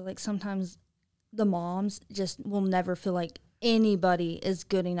also feel like sometimes the moms just will never feel like anybody is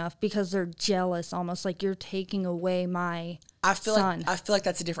good enough because they're jealous, almost like you're taking away my son. I feel like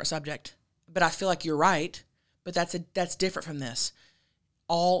that's a different subject. But I feel like you're right. But that's different from this.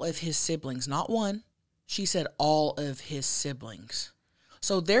 All of his siblings, not one. She said all of his siblings.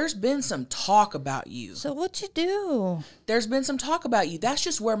 So there's been some talk about you. So what you do? There's been some talk about you. That's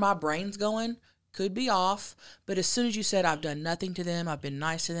just where my brain's going. Could be off. But as soon as you said I've done nothing to them, I've been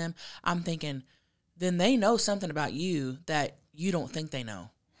nice to them, I'm thinking, then they know something about you that you don't think they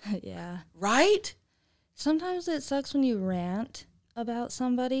know. Yeah. Right? Sometimes it sucks when you rant about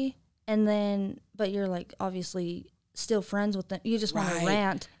somebody but you're like obviously still friends with them. You just want to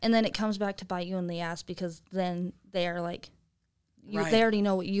rant, and then it comes back to bite you in the ass because then they are like, they already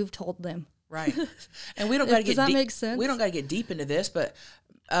know what you've told them. Right. And we don't got to get Does that deep. make sense? We don't got to get deep into this, but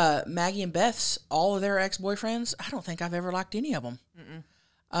Maggie and Beth's, all of their ex-boyfriends, I don't think I've ever liked any of them.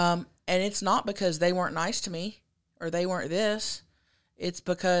 And it's not because they weren't nice to me or they weren't this. It's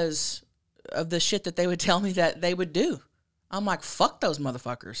because of the shit that they would tell me that they would do. I'm like, fuck those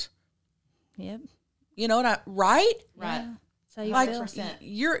motherfuckers. Yep. You know what right? Right. That's how you Like, feel.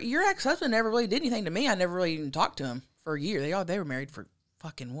 your ex-husband never really did anything to me. I never really even talked to him for a year. They were married for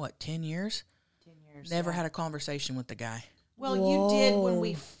fucking, 10 years? 10 years. Never had a conversation with the guy. Well, you did when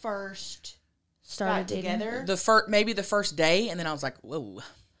we first started together. Maybe the first day, and then I was like, whoa.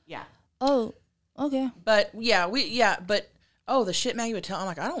 Yeah. Oh, okay. But the shit Maggie would tell, I'm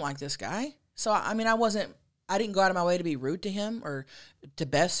like, I don't like this guy. So I mean, I didn't go out of my way to be rude to him or to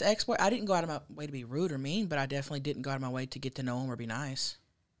Beth's ex-boy. I didn't go out of my way to be rude or mean, but I definitely didn't go out of my way to get to know him or be nice.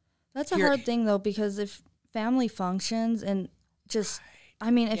 That's a hard thing, though, because if family functions and just,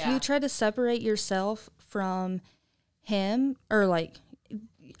 if you try to separate yourself from him or, like,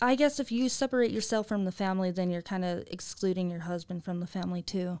 I guess if you separate yourself from the family, then you're kind of excluding your husband from the family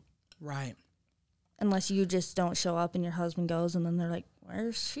too. Right. Unless you just don't show up and your husband goes, and then they're like,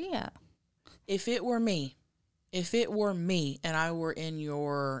 "Where's she at?" If it were me and I were in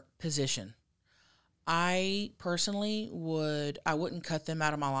your position, I personally wouldn't cut them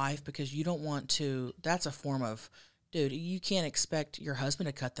out of my life, because you don't want to. That's a form of, dude, you can't expect your husband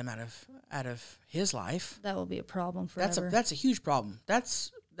to cut them out of his life. That will be a problem forever. That's a huge problem.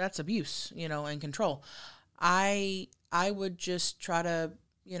 That's abuse, and control. I would just try to,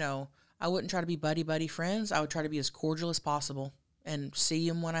 I wouldn't try to be buddy friends. I would try to be as cordial as possible and see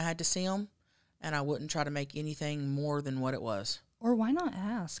him when I had to see him, and I wouldn't try to make anything more than what it was. Or why not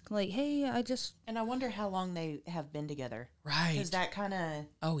ask? Like, hey, And I wonder how long they have been together. Right. Because that kind of...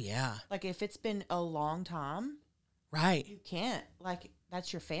 Oh, yeah. Like, if it's been a long time... Right. You can't. Like,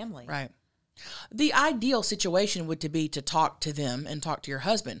 that's your family. Right. The ideal situation would be to talk to them and talk to your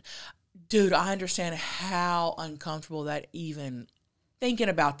husband. Dude, I understand how uncomfortable that even thinking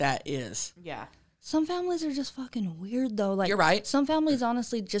about that is. Yeah. Some families are just fucking weird, though. Like, you're right. Some families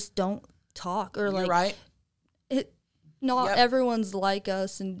honestly just don't talk, or you're right. Not everyone's like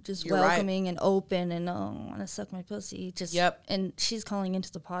us and just You're welcoming and open and I want to suck my pussy. Just Yep. And she's calling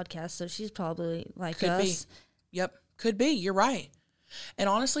into the podcast, so she's probably like Could us. Be. Yep. Could be. You're right. And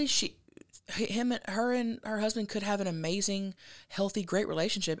honestly, her and her husband could have an amazing, healthy, great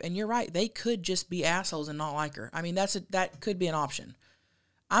relationship. And you're right. They could just be assholes and not like her. I mean, that could be an option.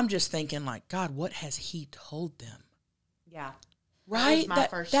 I'm just thinking, like, God, what has he told them? Yeah. Right?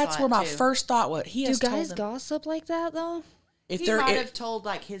 That's where my first thought was. Do guys gossip like that, though? He might have told,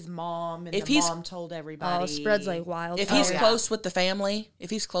 like, his mom, and the mom told everybody. Oh, spreads like wild. If he's close with the family, if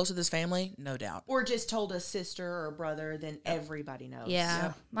he's close with his family, no doubt. Or just told a sister or brother, then everybody knows. Yeah.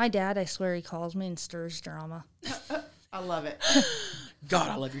 Yep. My dad, I swear, he calls me and stirs drama. I love it. God,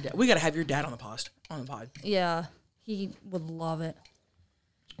 I love your dad. We got to have your dad on the pod. Yeah. He would love it.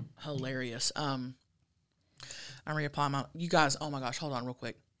 Hilarious. I'm reapplying my... You guys, oh my gosh, hold on real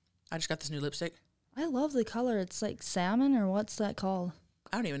quick. I just got this new lipstick. I love the color. It's like salmon, or what's that called?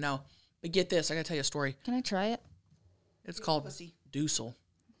 I don't even know. But get this. I got to tell you a story. Can I try it? It's called Dusel.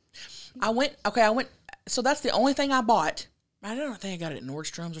 I went... So that's the only thing I bought. I don't think I got it at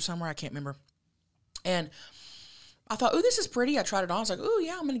Nordstrom's or somewhere. I can't remember. And I thought, oh, this is pretty. I tried it on. I was like, oh,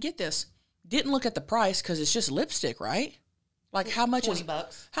 yeah, I'm going to get this. Didn't look at the price because it's just lipstick, right? Like, how much is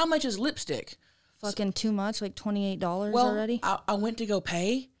lipstick? Fucking too much, like $28 already. I went to go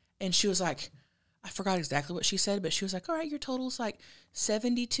pay, and she was like, I forgot exactly what she said, but she was like, all right, your total's like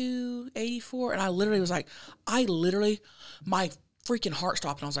 $72.84. And I literally was like, my freaking heart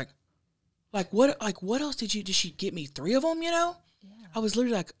stopped, and I was like, what else did she get me 3 of them, Yeah. I was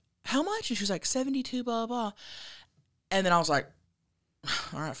literally like, how much? And she was like, 72, blah, blah. And then I was like,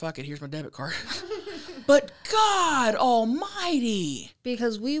 all right, fuck it, here's my debit card. But God almighty.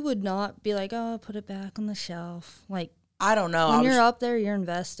 Because we would not be like, oh, put it back on the shelf. Like, I don't know. When you're up there, you're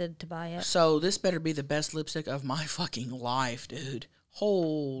invested to buy it. So this better be the best lipstick of my fucking life, dude.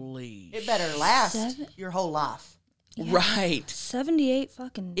 Holy It better last your whole life. Yeah. Right. 78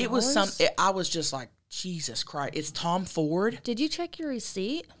 fucking It was I was just like, Jesus Christ. It's Tom Ford. Did you check your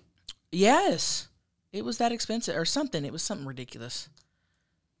receipt? Yes. It was that expensive or something. It was something ridiculous.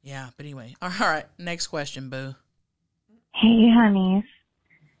 Yeah, but anyway. All right, next question, boo. Hey, honeys.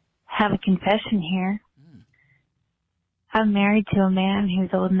 Have a confession here. I'm married to a man who's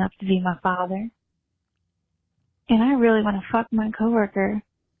old enough to be my father. And I really want to fuck my coworker,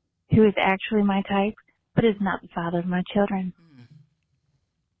 who is actually my type, but is not the father of my children.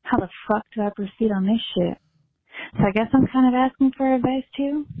 How the fuck do I proceed on this shit? So I guess I'm kind of asking for advice,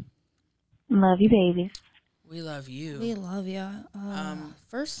 too. Love you, babies. We love you. We love you.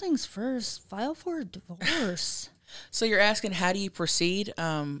 First things first, file for a divorce. So you're asking, how do you proceed?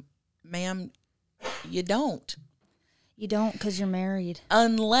 Ma'am, you don't. You don't because you're married.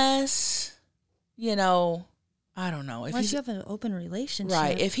 Unless, I don't know. Unless you have an open relationship.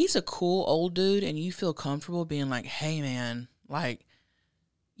 Right. If he's a cool old dude and you feel comfortable being like, hey, man, like,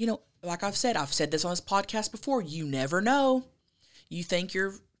 like I've said this on this podcast before, you never know. You think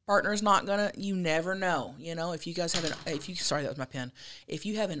your partner's not gonna, you never know. If you guys have sorry, that was my pen. If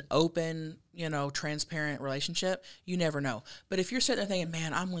you have an open, transparent relationship, you never know. But if you're sitting there thinking,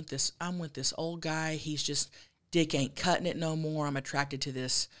 man, I'm with this old guy, he's just, dick ain't cutting it no more, I'm attracted to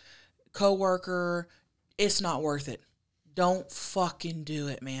this coworker, it's not worth it. Don't fucking do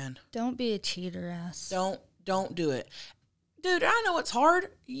it, man. Don't be a cheater ass. Don't do it. Dude, I know it's hard.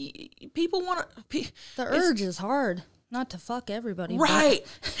 People want to... The urge is hard. Not to fuck everybody. Right.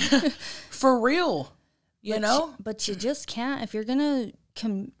 For real. You know? But you just can't. If you're going to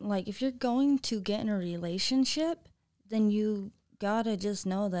like if you're going to get in a relationship, then you gotta just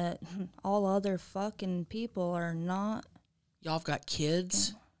know that all other fucking people are not. Y'all have got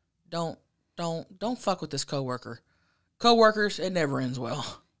kids. Don't fuck with this coworker. Coworkers, it never ends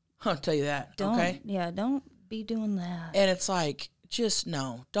well. I'll tell you that. Okay. Yeah, don't be doing that. And it's like, just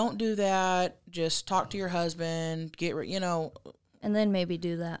no, don't do that. Just talk to your husband. And then maybe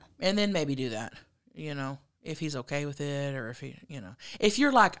do that. If he's okay with it, or if if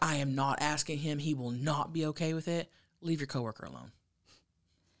you're like, I am not asking him, he will not be okay with it. Leave your coworker alone.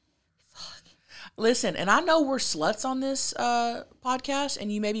 Fuck. Listen, and I know we're sluts on this podcast,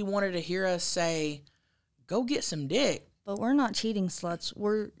 and you maybe wanted to hear us say, go get some dick. But we're not cheating sluts.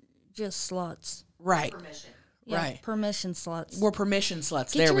 We're just sluts. Right. Permission. Yeah, right. Permission sluts. We're permission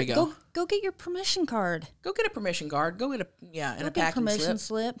sluts. There we go. Go get your permission card. Go get a permission card. Go get a packing permission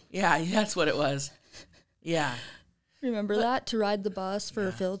slip. Yeah, that's what it was. Yeah. Remember that? To ride the bus for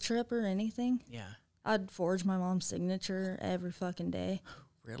a field trip or anything? Yeah. I'd forge my mom's signature every fucking day.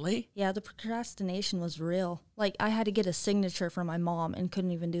 Really? Yeah, the procrastination was real. Like, I had to get a signature from my mom and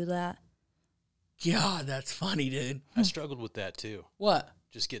couldn't even do that. God, that's funny, dude. I struggled with that, too. What?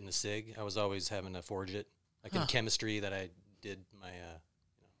 Just getting the sig. I was always having to forge it. Like in chemistry that I did my...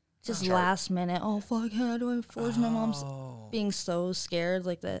 Just last minute. Oh, fuck, how do I forge my mom's... Being so scared,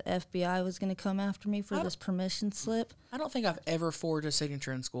 like the FBI was going to come after me for this permission slip. I don't think I've ever forged a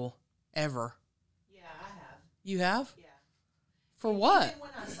signature in school. Ever. Yeah, I have. You have? Yeah. For what? Even when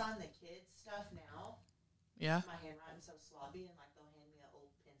I sign the kids' stuff now, yeah, my handwriting's so sloppy, and like they'll hand me an old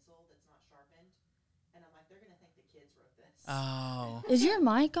pencil that's not sharpened, and I'm like, they're gonna think the kids wrote this. Oh. Is your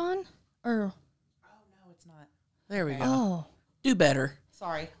mic on? Or? Oh no, it's not. There we go. Oh. Do better.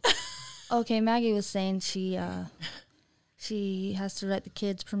 Sorry. Okay, Maggie was saying she has to write the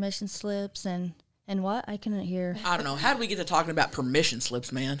kids' permission slips and what? I couldn't hear. I don't know. How did we get to talking about permission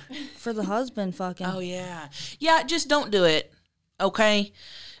slips, man? For the husband, fucking. Oh, yeah. Yeah, just don't do it, okay?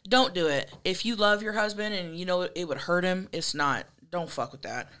 Don't do it. If you love your husband and you know it would hurt him, it's not. Don't fuck with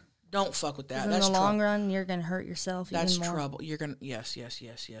that. Don't fuck with that. That's in the long run, you're going to hurt yourself even more. That's trouble. You're going to, yes.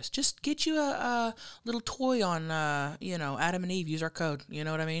 Just get you a little toy on, Adam and Eve. Use our code. You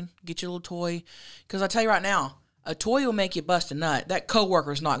know what I mean? Get you a little toy. Because I tell you right now, a toy will make you bust a nut. That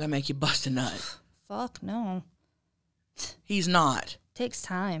coworker's not going to make you bust a nut. Fuck no. He's not. Takes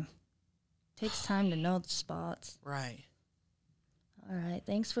time. Takes time to know the spots. Right. All right.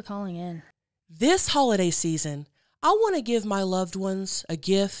 Thanks for calling in. This holiday season, I want to give my loved ones a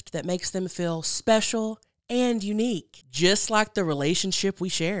gift that makes them feel special and unique, just like the relationship we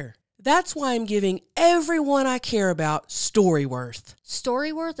share. That's why I'm giving everyone I care about Storyworth.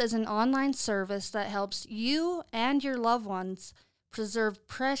 Storyworth is an online service that helps you and your loved ones preserve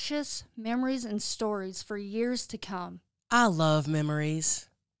precious memories and stories for years to come. I love memories.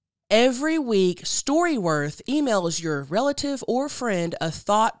 Every week, Storyworth emails your relative or friend a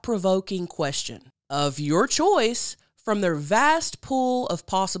thought-provoking question of your choice from their vast pool of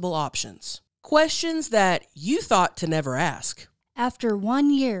possible options. Questions that you thought to never ask. After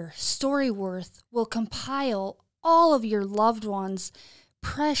 1 year, Storyworth will compile all of your loved ones'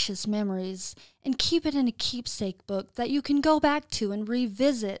 precious memories and keep it in a keepsake book that you can go back to and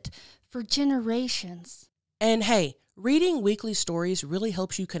revisit for generations. And hey, reading weekly stories really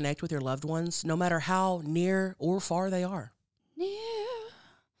helps you connect with your loved ones, no matter how near or far they are. Near,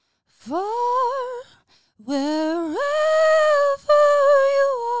 far, wherever you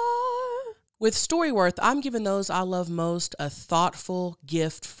are. With Storyworth, I'm giving those I love most a thoughtful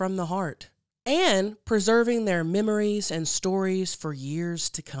gift from the heart and preserving their memories and stories for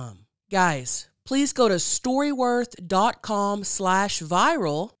years to come. Guys, please go to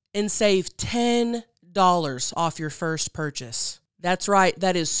storyworth.com/viral and save $10 off your first purchase. That's right.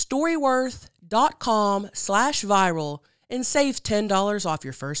 That is storyworth.com/viral and save $10 off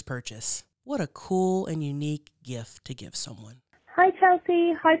your first purchase. What a cool and unique gift to give someone. Hi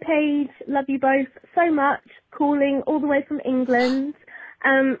Chelsea, hi Paige, love you both so much, calling all the way from England.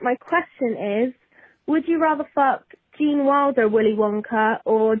 My question is, would you rather fuck Gene Wilder Willy Wonka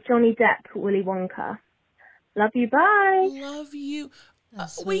or Johnny Depp Willy Wonka? Love you, bye. Love you.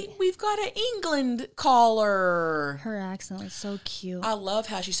 We've got an England caller. Her accent was so cute. I love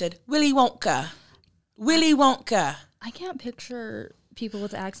how she said, Willy Wonka. Willy Wonka. I can't picture people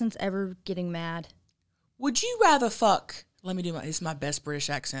with accents ever getting mad. Would you rather fuck... Let me do this is my best British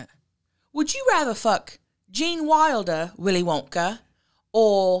accent. Would you rather fuck Gene Wilder, Willy Wonka,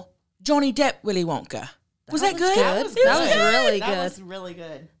 or Johnny Depp, Willy Wonka? Was that good? That was really good. That was really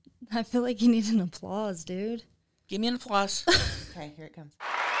good. I feel like you need an applause, dude. Give me an applause. Okay, here it comes.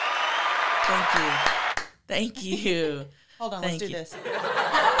 Thank you. Thank you. Hold on, Thank let's do you.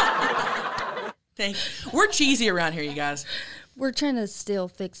 this. We're cheesy around here, you guys. We're trying to still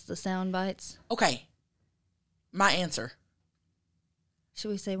fix the sound bites. Okay. My answer. Should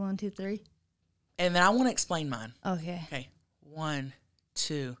we say 1, 2, 3? And then I want to explain mine. Okay. Okay. 1,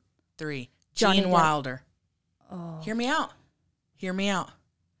 2, 3. Johnny Gene Depp. Wilder. Oh. Hear me out. Hear me out.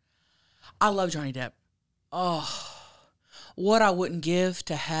 I love Johnny Depp. Oh, what I wouldn't give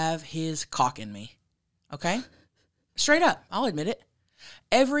to have his cock in me. Okay? Straight up. I'll admit it.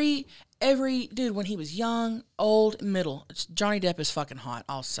 Every dude, when he was young, old, middle, Johnny Depp is fucking hot.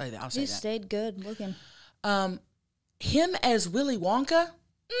 I'll say that. He stayed good looking. Him as Willy Wonka.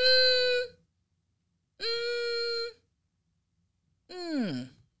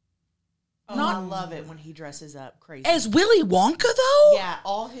 Oh, I love it when he dresses up crazy. As Willy Wonka, though? Yeah,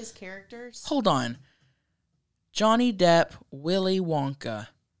 all his characters. Hold on. Johnny Depp, Willy Wonka.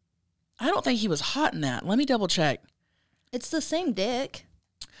 I don't think he was hot in that. Let me double check. It's the same dick.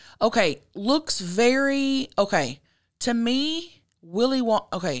 Okay, looks very... Okay, to me, Willy Wonka...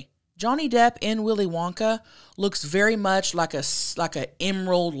 Okay, Johnny Depp in Willy Wonka looks very much like a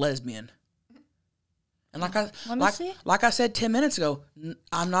emerald lesbian. And like I said 10 minutes ago,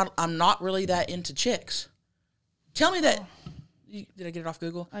 I'm not really that into chicks. Tell me that. Did I get it off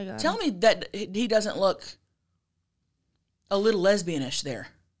Google? I got Tell me that he doesn't look a little lesbianish there.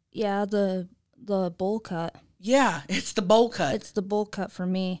 Yeah, the bowl cut. Yeah, it's the bowl cut. It's the bowl cut for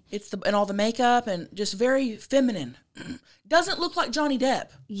me. And all the makeup and just very feminine. Doesn't look like Johnny Depp.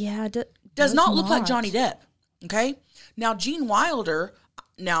 Yeah, does not look like Johnny Depp. Okay, now Gene Wilder.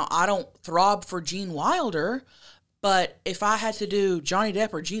 Now, I don't throb for Gene Wilder, but if I had to do Johnny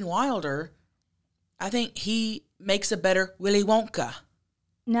Depp or Gene Wilder, I think he makes a better Willy Wonka.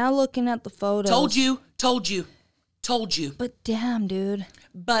 Now looking at the photos. Told you. But damn, dude.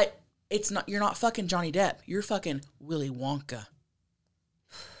 But you're not fucking Johnny Depp. You're fucking Willy Wonka.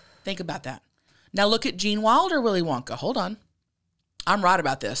 Think about that. Now look at Gene Wilder, Willy Wonka. Hold on. I'm right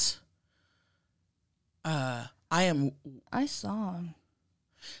about this. I saw him.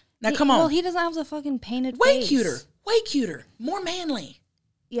 Now, come on. Well, he doesn't have the fucking painted Way face. Way cuter. More manly.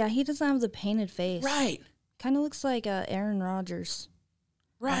 Yeah, he doesn't have the painted face. Right. Kind of looks like Aaron Rodgers.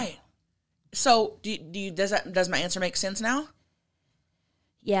 Right. So, does my answer make sense now?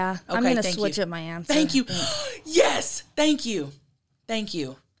 Yeah. Okay, I'm going to thank switch you. up my answer. Thank you. Yes. Thank you.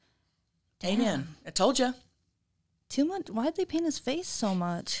 Damn. Amen. I told you. Too much. Why'd they paint his face so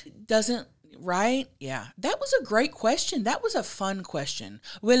much? Right? Yeah. That was a great question. That was a fun question.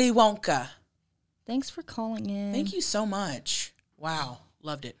 Willy Wonka. Thanks for calling in. Thank you so much. Wow.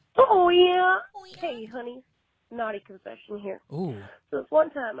 Loved it. Oh, yeah. Hey, honey. Naughty confession here. Ooh. So this one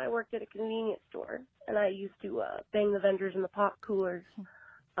time I worked at a convenience store, and I used to bang the vendors in the pop coolers.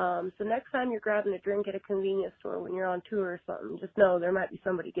 So next time you're grabbing a drink at a convenience store when you're on tour or something, just know there might be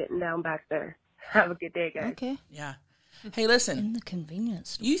somebody getting down back there. Have a good day, guys. Okay. Yeah. Hey, listen. In the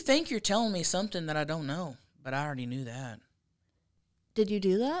convenience store. You think you're telling me something that I don't know, but I already knew that. Did you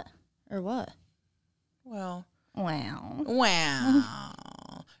do that? Or what? Well. Wow.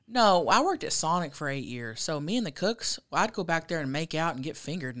 No, I worked at Sonic for 8 years. So me and the cooks, I'd go back there and make out and get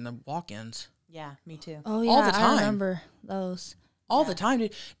fingered in the walk-ins. Yeah, me too. Oh, yeah, all the time. I remember those. All the time,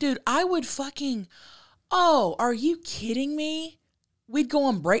 dude. Dude, I would fucking... Oh, are you kidding me? We'd go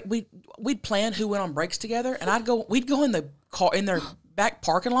on break. We'd plan who went on breaks together, and we'd go in the car in their back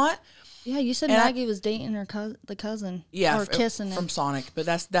parking lot. Yeah, you said Maggie was dating her the cousin. Yeah, or kissing him from Sonic. But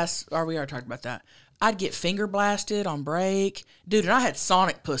that's we already talked about that. I'd get finger blasted on break, dude. And I had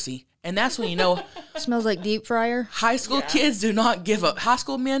Sonic pussy, and that's when you know smells like deep fryer. High school kids do not give a. High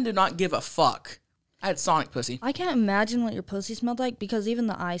school men do not give a fuck. I had Sonic pussy. I can't imagine what your pussy smelled like because even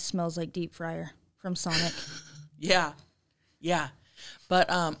the ice smells like deep fryer from Sonic. Yeah. But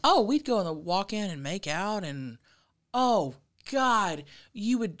we'd go in the walk-in and make out, and oh God,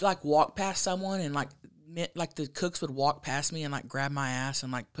 you would like walk past someone and like the cooks would walk past me and like grab my ass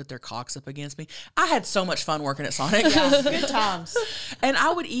and like put their cocks up against me. I had so much fun working at Sonic. Yeah, good times. And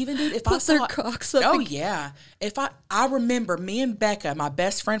I would even do if put I saw their cocks up. Oh yeah, if I remember me and Becca, my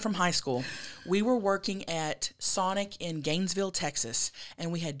best friend from high school, we were working at Sonic in Gainesville, Texas,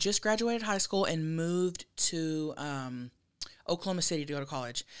 and we had just graduated high school and moved to Oklahoma City to go to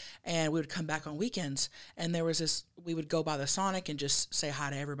college, and we would come back on weekends, and there was this, we would go by the Sonic and just say hi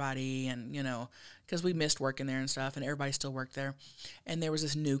to everybody, and you know, because we missed working there and stuff, and everybody still worked there, and there was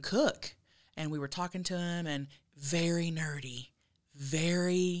this new cook, and we were talking to him, and very nerdy,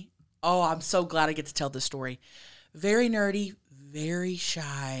 I'm so glad I get to tell this story, very nerdy, very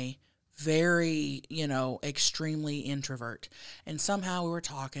shy, very, extremely introvert. And somehow we were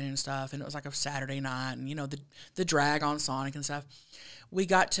talking and stuff, and it was like a Saturday night, and, the drag on Sonic and stuff. We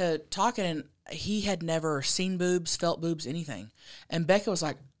got to talking, and he had never seen boobs, felt boobs, anything. And Becca was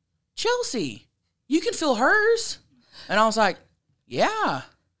like, Chelcie, you can feel hers? And I was like, yeah.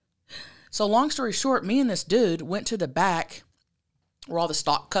 So long story short, me and this dude went to the back where all the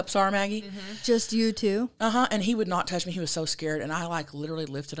stock cups are, Maggie. Mm-hmm. Just you two? Uh-huh. And he would not touch me. He was so scared. And I, literally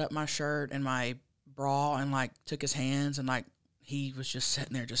lifted up my shirt and my bra and, took his hands. And, he was just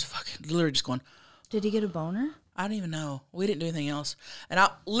sitting there just fucking, literally just going. Did he get a boner? I don't even know. We didn't do anything else. And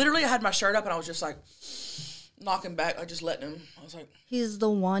I had my shirt up, and I was just, knocking back. I just letting him. I was like. He's the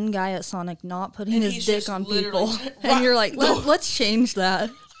one guy at Sonic not putting his dick on people. Right. And you're like, let's change that.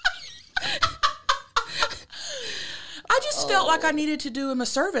 I just felt like I needed to do him a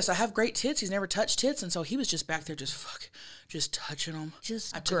service. I have great tits. He's never touched tits, and so he was just back there just touching them.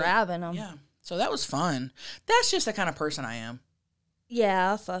 Just grabbing them. Yeah. So that was fun. That's just the kind of person I am.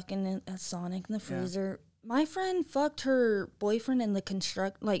 Yeah, fucking at Sonic in the freezer. Yeah. My friend fucked her boyfriend in the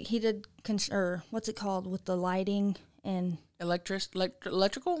he did, what's it called, with the lighting and...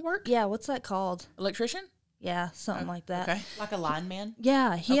 Electrical work? Yeah, what's that called? Electrician? Yeah, something like that. Okay. Like a lineman?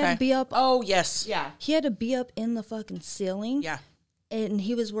 Yeah, he had to be up... Oh, yes. Yeah. He had to be up in the fucking ceiling. Yeah. And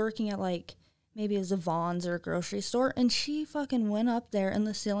he was working at, maybe it was a Vons or a grocery store, and she fucking went up there in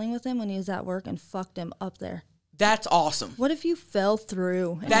the ceiling with him when he was at work and fucked him up there. That's awesome. What if you fell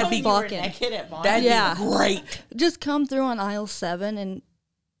through? That'd be fucking. That'd be great. Just come through on aisle 7 and.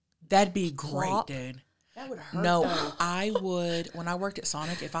 That'd be great, dude. That would hurt. No, though. I would. When I worked at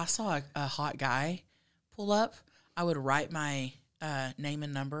Sonic, if I saw a hot guy pull up, I would write my name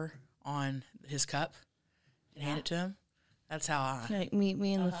and number on his cup and hand it to him. That's how I. Meet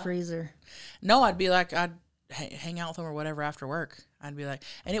me in the freezer. No, I'd be like, I'd hang out with him or whatever after work. I'd be like,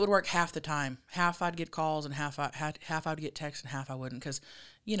 and it would work half the time. Half I'd get calls and half I'd get texts and half I wouldn't, because,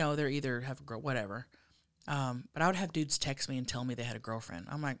 they're either have a girl, whatever. But I would have dudes text me and tell me they had a girlfriend.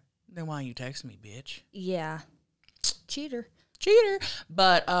 I'm like, then why you texting me, bitch? Yeah, cheater.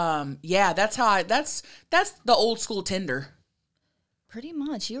 But yeah, that's the old school Tinder. Pretty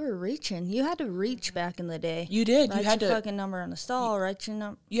much, you were reaching. You had to reach back in the day. You did. Write you had your to fucking number on the stall. Write your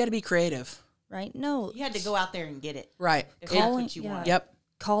number. You had to be creative. Right? No. You had to go out there and get it. Right. If that's what you want. Yep.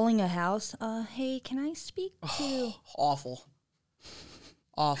 Calling a house. Hey, can I speak to... Awful.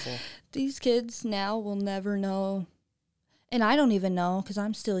 These kids now will never know. And I don't even know, because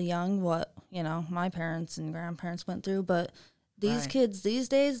I'm still young, what, my parents and grandparents went through. But these kids these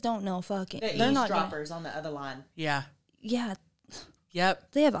days don't know fucking... They're eavesdroppers on the other line. Yeah. Yeah.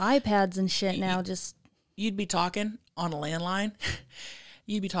 Yep. They have iPads and shit now. You'd be talking on a landline.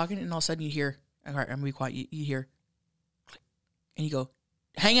 You'd be talking, and all of a sudden you hear, all right, I'm going to be quiet. You hear, click, and you go,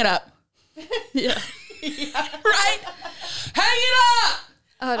 hang it up. Yeah. Right? Hang it up!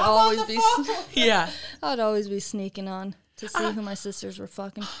 I'd always be... Yeah. I'd always be sneaking on to see who my sisters were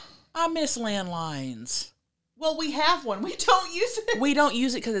fucking. I miss landlines. Well, we have one. We don't use it. We don't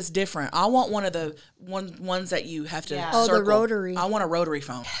use it because it's different. I want one of the ones that you have to circle. Oh, the rotary. I want a rotary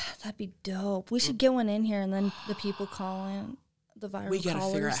phone. That'd be dope. We should get one in here, and then the people call in. The viral we gotta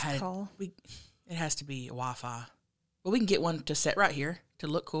figure out how call. It has to be Wi-Fi. Well, we can get one to set right here to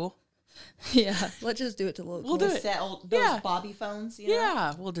look cool. Yeah, let's just do it to look cool. We'll do it. Set those Bobby phones,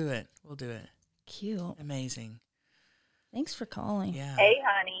 Yeah, we'll do it. Cute. Amazing. Thanks for calling. Yeah. Hey,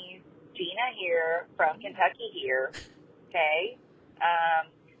 honeys. Gina here from Kentucky here. Okay.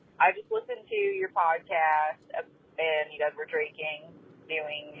 I just listened to your podcast, and you guys were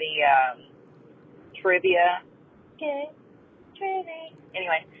doing the trivia. Okay. Trivi.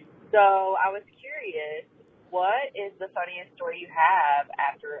 Anyway, so I was curious, what is the funniest story you have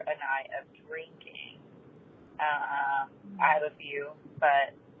after a night of drinking? I have a few,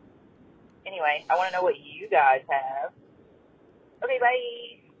 but anyway, I want to know what you guys have. Okay,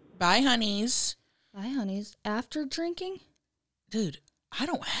 bye. Bye, honeys. Bye, honeys. After drinking? Dude, I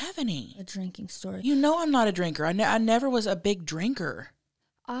don't have any. A drinking story. You know I'm not a drinker. I never was a big drinker.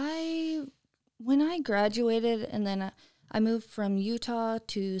 When I graduated and then I moved from Utah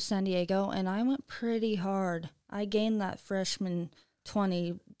to San Diego, and I went pretty hard. I gained that freshman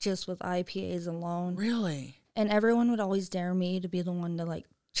 20 just with IPAs alone. Really? And everyone would always dare me to be the one to,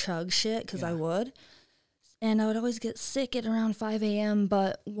 chug shit, because I would. And I would always get sick at around 5 a.m.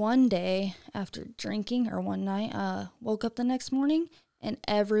 But one day after drinking, or one night, woke up the next morning, and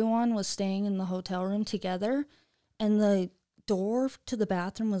everyone was staying in the hotel room together, and the door to the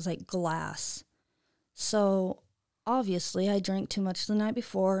bathroom was glass. So... obviously, I drank too much the night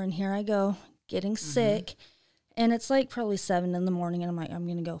before, and here I go, getting sick. And it's like probably 7 in the morning, and I'm like, I'm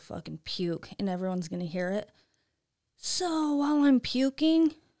going to go fucking puke, and everyone's going to hear it. So while I'm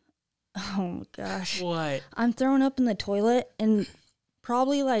puking, oh my gosh. What? I'm throwing up in the toilet, and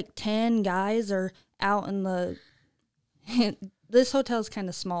probably like 10 guys are out in the... This hotel's kind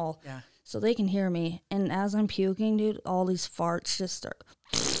of small. Yeah. So they can hear me. And as I'm puking, dude, all these farts just start...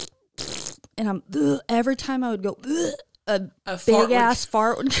 And I'm... Every time I would go... A big-ass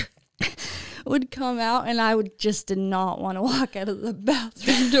fart would come out, and I did not want to walk out of the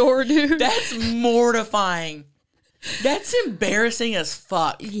bathroom door, dude. That's mortifying. That's embarrassing as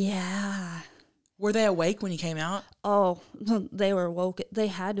fuck. Yeah. Were they awake when you came out? Oh, they were woke. They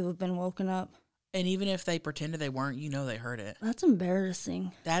had to have been woken up. And even if they pretended they weren't, you know they heard it. That's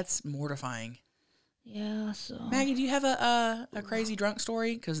embarrassing. That's mortifying. Yeah, so... Maggie, do you have a crazy drunk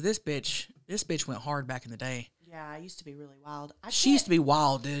story? Because this bitch went hard back in the day. Yeah, I used to be really wild. She used to be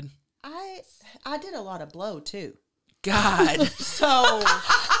wild, dude. I did a lot of blow, too. God. So,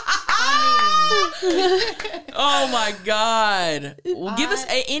 Oh, my God. Well, give us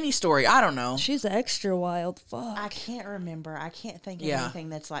any story. I don't know. She's extra wild. Fuck. I can't remember. I can't think of anything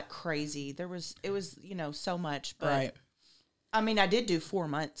that's like crazy. It was, so much. But, right. I mean, I did do 4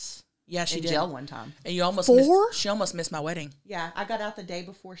 months. Yeah, she in did. jail one time. And you almost 4? She almost missed my wedding. Yeah, I got out the day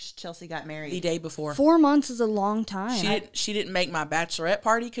before Chelsea got married. The day before. 4 months is a long time. She didn't make my bachorette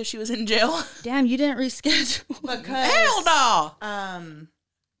party because she was in jail. Damn, you didn't reschedule. Because hell no.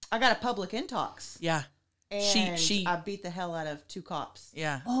 I got a public intox. Yeah. And I beat the hell out of 2 cops.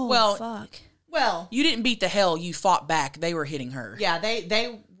 Yeah. Oh, well, fuck. Well, you didn't beat the hell. You fought back. They were hitting her. Yeah,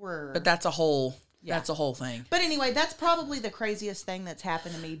 they were. But that's a whole. Yeah. That's a whole thing. But anyway, that's probably the craziest thing that's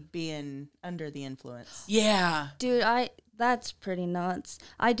happened to me being under the influence. Yeah. Dude, that's pretty nuts.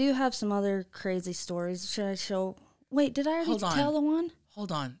 I do have some other crazy stories. Should I show? Wait, did I already tell the one?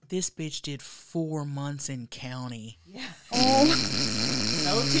 Hold on. This bitch did 4 months in county. Yeah. Oh.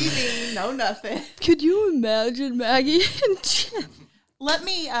 No TV, no nothing. Could you imagine, Maggie? Let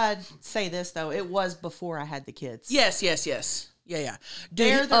me say this, though. It was before I had the kids. Yes. Yeah.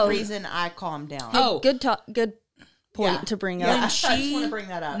 They're the reason I calmed down. Hey, good point to bring up. I just want to bring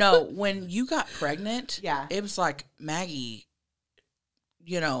that up. No, when you got pregnant, yeah, it was like Maggie,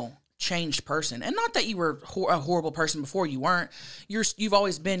 changed person. And not that you were a horrible person before. You weren't. You've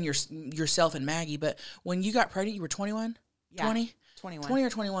always been yourself and Maggie. But when you got pregnant, you were 21? Yeah, 20? 21. 20 or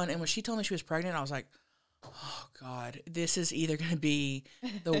 21. And when she told me she was pregnant, I was like, oh, God, this is either going to be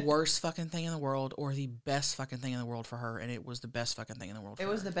the worst fucking thing in the world or the best fucking thing in the world for her. And it was the best fucking thing in the world for her.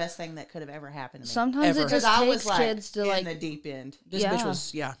 It was the best thing that could have ever happened to me. Sometimes it just takes kids to, in the deep end. This bitch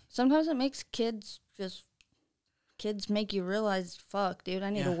was, Sometimes it makes kids make you realize, fuck, dude, I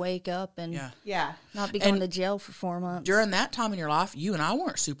need to wake up and not be going to jail for 4 months. During that time in your life, you and I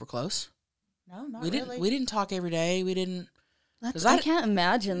weren't super close. No, not really. We didn't talk every day. We didn't. I can't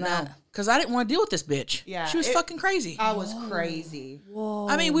imagine that. Because I didn't want to deal with this bitch. Yeah. She was fucking crazy. I was crazy. Whoa.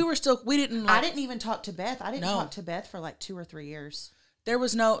 I mean, we didn't. I didn't even talk to Beth. I didn't talk to Beth for like 2 or 3 years. There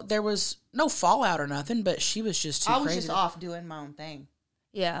was no fallout or nothing, but she was just too crazy. I was just off doing my own thing.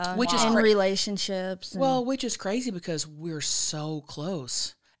 Yeah. Which is relationships. Which is crazy because we're so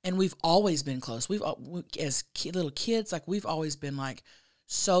close. And we've always been close. As little kids, like we've always been like,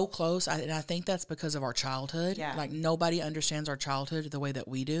 so close, and I think that's because of our childhood. Yeah. Like nobody understands our childhood the way that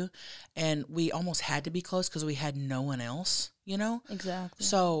we do, and we almost had to be close because we had no one else, Exactly.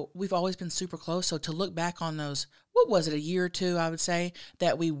 So we've always been super close. So to look back on those, what was it, a year or two, I would say,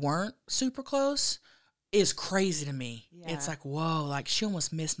 that we weren't super close is crazy to me. Yeah. It's like, whoa, like she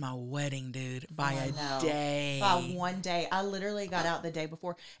almost missed my wedding, dude, by a day. By one day. I literally got out the day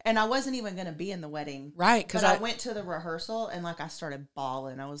before, and I wasn't even going to be in the wedding. Right. Because I went to the rehearsal, and like I started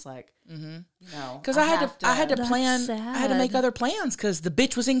bawling. I was like, because I had to plan. Sad. I had to make other plans because the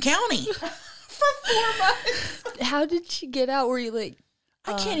bitch was in county for 4 months. How did she get out? Were you like?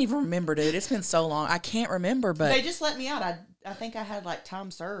 I can't even remember, dude. It's been so long. I can't remember, but they just let me out. I think I had like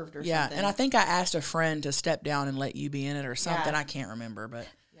time served or something. Yeah, and I think I asked a friend to step down and let you be in it or something. I can't remember, but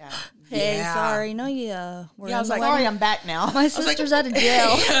hey, sorry, no, I was like, sorry, I'm back now. My sister's out of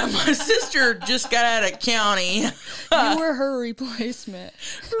jail. Yeah, my sister just got out of county. You were her replacement,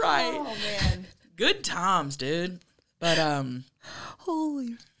 right? Oh man, good times, dude. But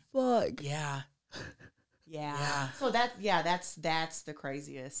holy fuck, yeah. So that's the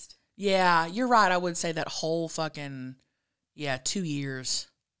craziest. Yeah, you're right. I would say that whole fucking 2 years.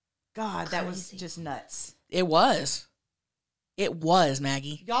 God, that was just nuts. It was,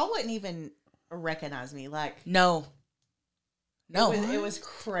 Maggie. Y'all wouldn't even recognize me. Like no. It was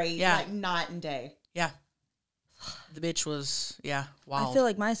crazy. Yeah. Like night and day. Yeah. the bitch was, wild. I feel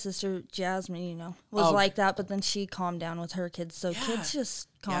like my sister Jasmine, was like that, but then she calmed down with her kids. So kids just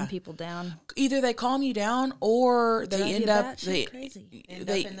calm people down. Either they calm you down, or they end up crazy.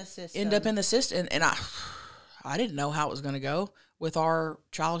 They end up in the system. And I didn't know how it was going to go with our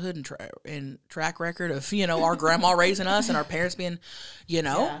childhood and track record of our grandma raising us and our parents being,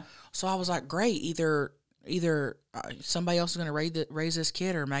 So I was like, great, either somebody else is going to raise this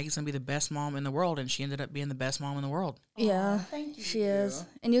kid, or Maggie's going to be the best mom in the world, and she ended up being the best mom in the world. Yeah, she is.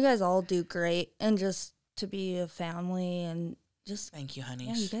 And you guys all do great, and just to be a family and just... Thank you, honeys.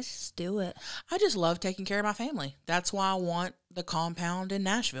 Yeah, you guys just do it. I just love taking care of my family. That's why I want the compound in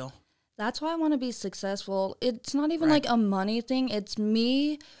Nashville. That's why I want to be successful. It's not even like a money thing. It's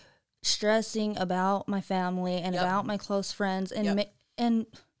me stressing about my family and about my close friends, and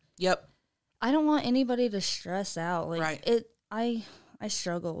I don't want anybody to stress out. Like I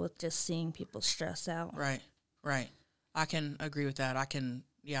struggle with just seeing people stress out. Right. I can agree with that. 100%.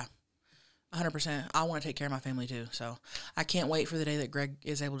 I want to take care of my family too. So I can't wait for the day that Greg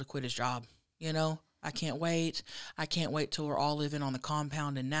is able to quit his job. I can't wait. I can't wait till we're all living on the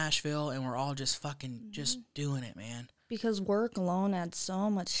compound in Nashville and we're all just fucking just doing it, man. Because work alone adds so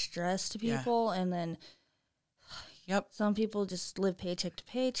much stress to people, and then some people just live paycheck to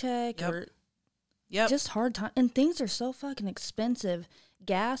paycheck or just hard time. And things are so fucking expensive.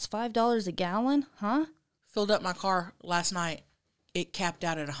 Gas, $5 a gallon, huh? Filled up my car last night. It capped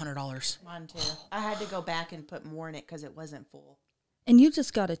out at $100. Mine too. I had to go back and put more in it because it wasn't full. And you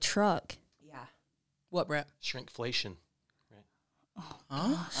just got a truck. Yeah. What, Brett? Shrinkflation.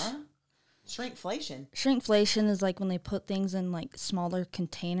 Shrinkflation. Shrinkflation is like when they put things in like smaller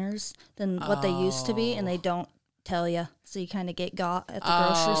containers than what they used to be, and they don't tell you, so you kind of get got at the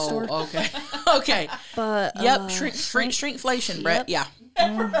grocery store. Okay. But shrinkflation, Brett. Yep.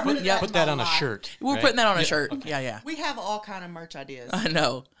 Yeah. Put that on a shirt. We're putting that on a shirt. Okay. Yeah. We have all kind of merch ideas. I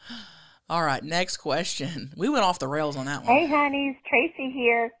know. All right, next question. We went off the rails on that one. Hey, honeys, Tracy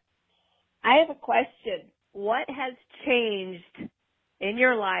here. I have a question. What has changed in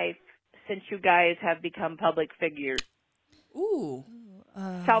your life since you guys have become public figures? Ooh.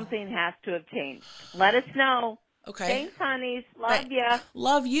 Something has to have changed. Let us know. Okay. Thanks, honeys. Love ya.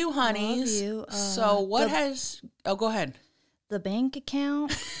 Love you, honeys. Love you. So what has... Oh, go ahead. The bank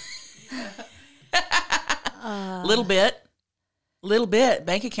account. Little bit.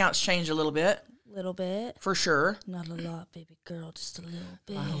 Bank accounts change a little bit. Little bit. For sure. Not a lot, baby girl. Just a little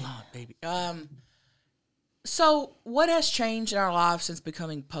bit. Not a lot, baby. So what has changed in our lives since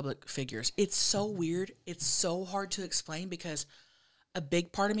becoming public figures? It's so weird. It's so hard to explain because a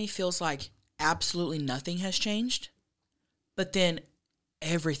big part of me feels like absolutely nothing has changed, but then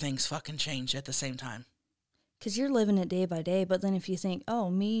everything's fucking changed at the same time. Because you're living it day by day, but then if you think,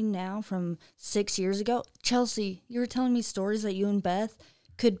 oh, me now from 6 years ago, Chelsea, you were telling me stories that you and Beth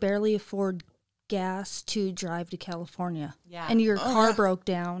could barely afford gas to drive to California. Yeah. And your car broke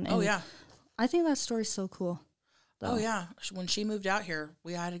down. And yeah. I think that story's so cool. Oh, yeah. When she moved out here,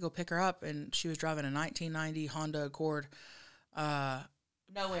 we had to go pick her up, and she was driving a 1990 Honda Accord.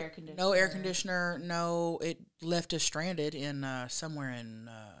 No air conditioner. No air conditioner. No, it left us stranded in somewhere in,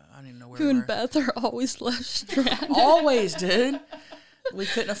 I don't even know where. You and Beth are always left stranded. Always, dude. We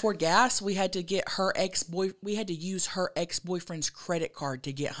couldn't afford gas. We had to get we had to use her ex-boyfriend's credit card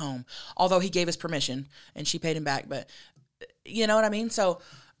to get home. Although he gave us permission and she paid him back. But you know what I mean? So,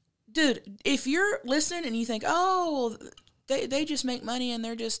 dude, if you're listening and you think, oh, they just make money and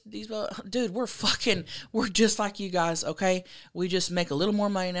they're just these, dude, we're just like you guys, okay? We just make a little more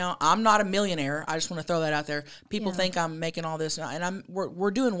money now. I'm not a millionaire. I just want to throw that out there. People think I'm making all this, and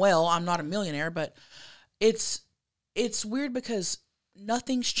we're doing well. I'm not a millionaire, but it's weird because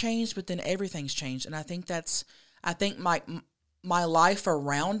nothing's changed, but then everything's changed, and I think my life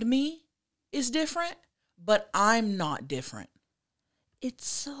around me is different, but I'm not different. It's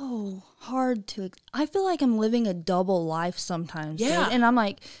so hard to... I feel like I'm living a double life sometimes. Yeah. Dude. And I'm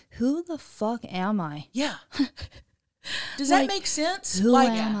like, who the fuck am I? Yeah. Does that make sense? Who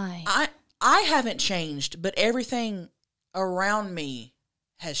am I? I haven't changed, but everything around me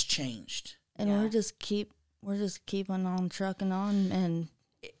has changed. And we're just keeping on trucking on. And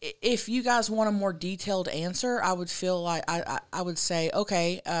if you guys want a more detailed answer, I would feel like I would say,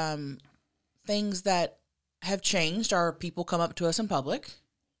 okay, things that have changed are people come up to us in public.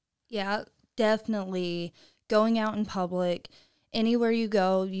 Yeah, definitely. Going out in public, anywhere you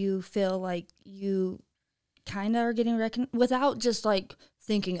go, you feel like you kind of are getting recognized without just like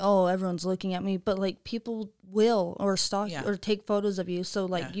thinking, oh, everyone's looking at me, but like people will or stalk or take photos of you. So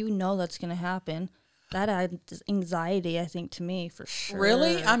like, you know, that's going to happen. That adds anxiety, I think, to me for sure.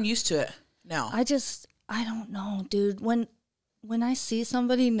 Really? I'm used to it now. I don't know, dude. When I see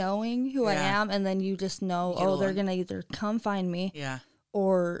somebody knowing who I Yeah. am, and then you just know, You get they're along. gonna either come find me, Yeah.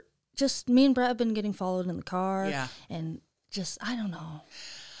 or just me and Brett have been getting followed in the car, Yeah. and just I don't know.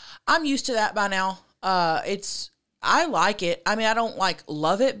 I'm used to that by now. I like it. I mean, I don't like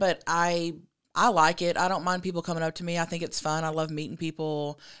love it, but I like it. I don't mind people coming up to me. I think it's fun. I love meeting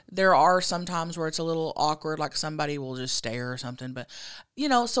people. There are some times where it's a little awkward, like somebody will just stare or something. But,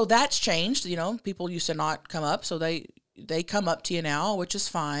 so that's changed. People used to not come up, so they come up to you now, which is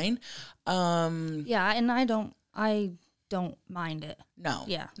fine. Yeah, and I don't mind it. No.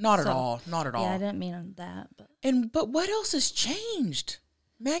 Yeah. Not at all. Not at all. Yeah, I didn't mean that. But what else has changed?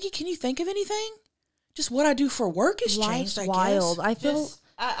 Maggie, can you think of anything? Just what I do for work has Life's changed, I wild. guess. I feel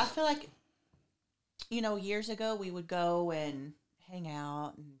I feel like, years ago we would go and hang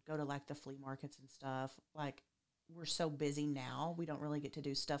out and go to like the flea markets and stuff. Like, we're so busy now, we don't really get to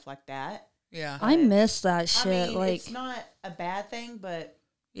do stuff like that. Yeah. I miss that shit. I mean, like, it's not a bad thing, but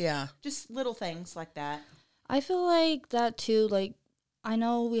yeah, just little things like that. I feel like that too. Like, I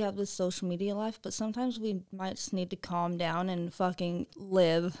know we have this social media life, but sometimes we might just need to calm down and fucking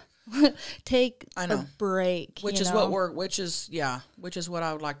live. Take a break. Which is what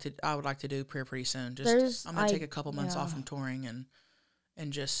I would like to do pretty soon. I'm gonna take a couple months off from touring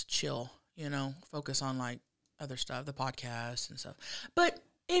and just chill, focus on like other stuff, the podcast and stuff. But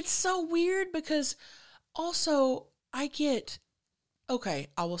it's so weird because also I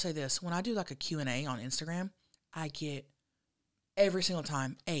will say this. When I do like a Q&A on Instagram, I get every single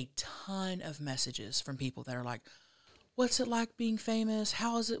time a ton of messages from people that are like, what's it like being famous?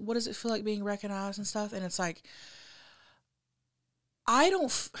 What does it feel like being recognized and stuff? And it's like,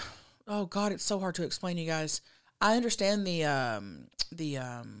 oh God, it's so hard to explain to you guys. I understand the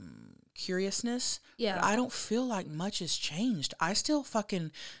curiousness. Yeah. But I don't feel like much has changed. I still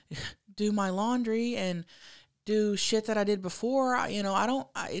fucking do my laundry and do shit that I did before.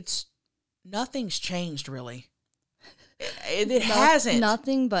 Nothing's changed really. It hasn't.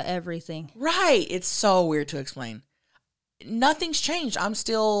 Nothing but everything. Right. It's so weird to explain. Nothing's changed. I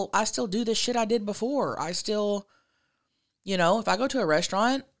still do the shit I did before. I still, if I go to a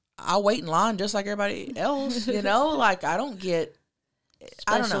restaurant, I'll wait in line just like everybody else, like I don't get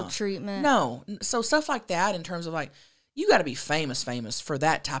special treatment. No. So stuff like that in terms of like, you got to be famous for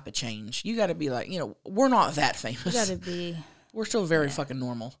that type of change. You got to be like, we're not that famous. You got to be. We're still very fucking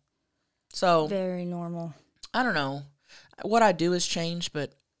normal. So. Very normal. I don't know. What I do has changed,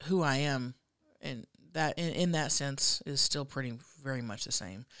 but who I am and that in that sense is still very much the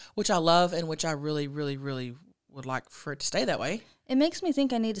same, which I love and which I really, really, really would like for it to stay that way. It makes me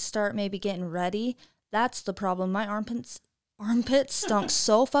think I need to start maybe getting ready. That's the problem. My armpits stunk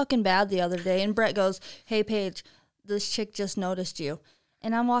so fucking bad the other day. And Brett goes, "Hey, Paige, this chick just noticed you."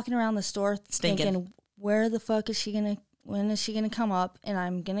 And I'm walking around the store thinking, where the fuck is she going to, when is she going to come up? And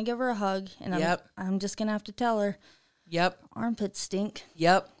I'm going to give her a hug. And I'm just going to have to tell her. Yep. Armpits stink.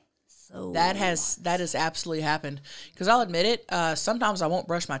 Yep. So that has absolutely happened. Because I'll admit it, sometimes I won't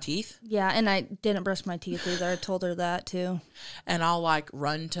brush my teeth. Yeah, and I didn't brush my teeth either. I told her that too. And I'll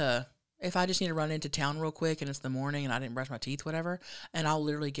if I just need to run into town real quick and it's the morning and I didn't brush my teeth, whatever, and I'll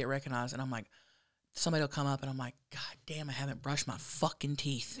literally get recognized and I'm like, somebody will come up and I'm like, God damn, I haven't brushed my fucking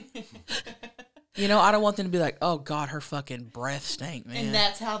teeth. I don't want them to be like, oh God, her fucking breath stank, man. And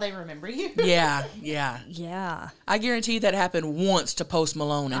that's how they remember you? Yeah. Yeah. I guarantee that happened once to Post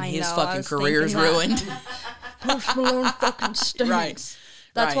Malone and his fucking career's that. ruined. Post Malone fucking stinks. Right.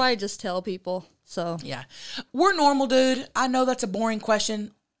 That's why I just tell people. So yeah. We're normal, dude. I know that's a boring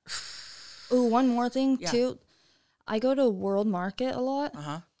question. Ooh, one more thing too. I go to World Market a lot.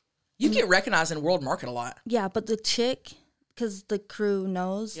 Uh-huh. You get recognized in World Market a lot. Yeah, but the chick, because the crew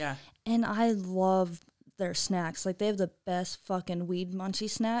knows. Yeah. And I love their snacks. Like, they have the best fucking weed munchy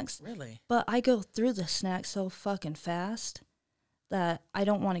snacks. Really? But I go through the snacks so fucking fast that I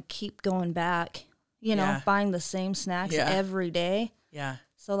don't want to keep going back, buying the same snacks every day. Yeah.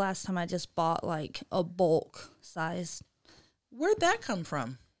 So last time I just bought, like, a bulk size. Where'd that come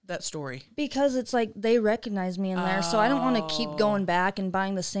from, that story? Because it's like they recognize me in there, so I don't want to keep going back and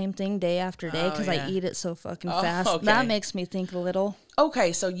buying the same thing day after day because I eat it so fucking fast. Okay. That makes me think a little.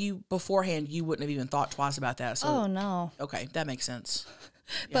 Okay, so beforehand, you wouldn't have even thought twice about that. So, oh, no. Okay, that makes sense.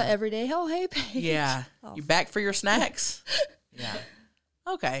 But every day, oh, hey, Paige. Yeah. Oh. You back for your snacks? Yeah.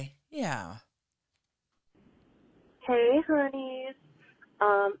 Okay, yeah. Hey, honeys.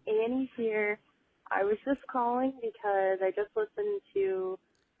 Annie here. I was just calling because I just listened to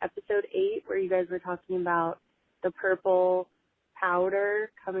episode 8 where you guys were talking about the purple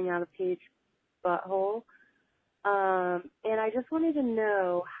powder coming out of Paige's butthole. And I just wanted to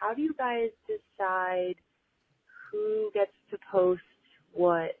know, how do you guys decide who gets to post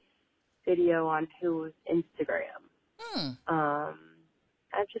what video on whose Instagram?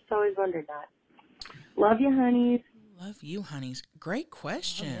 I've just always wondered that. Love you, honeys. Love you, honeys. Great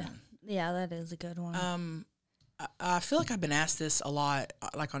question. Yeah, that is a good one. I feel like I've been asked this a lot,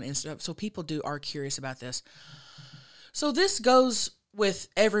 like on Instagram. So people are curious about this. So this goes with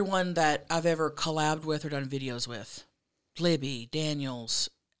everyone that I've ever collabed with or done videos with. Libby, Daniels,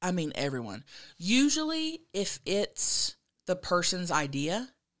 I mean everyone. Usually if it's the person's idea,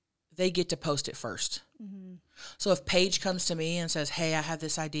 they get to post it first. Mm-hmm. So if Paige comes to me and says, hey, I have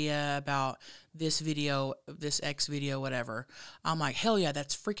this idea about this video, this X video, whatever, I'm like, hell yeah,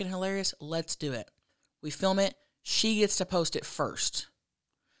 that's freaking hilarious. Let's do it. We film it. She gets to post it first.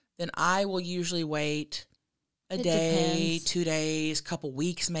 Then I will usually wait a day, depends. 2 days, couple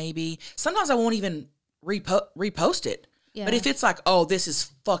weeks maybe. Sometimes I won't even repost it. Yeah. But if it's like, oh, this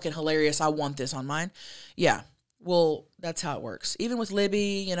is fucking hilarious, I want this on mine. Yeah. Well, that's how it works. Even with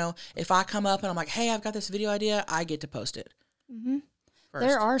Libby, you know, if I come up and I'm like, hey, I've got this video idea, I get to post it. Mm-hmm. First.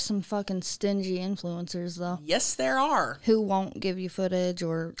 There are some fucking stingy influencers, though. Yes, there are. Who won't give you footage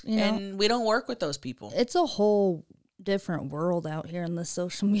or, you know. And we don't work with those people. It's a whole different world out here in the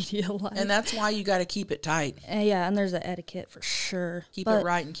social media life. And that's why you got to keep it tight. Yeah, and there's an etiquette for sure. Keep it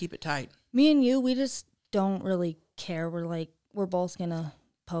right and keep it tight. Me and you, we just don't really care. We're like, we're both going to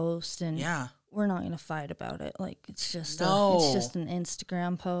post and we're not going to fight about it. Like, it's just it's just an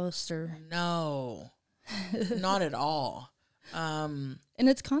Instagram post or... No, not at all. And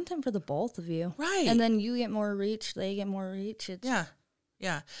it's content for the both of you. Right. And then you get more reach, they get more reach. It's Yeah.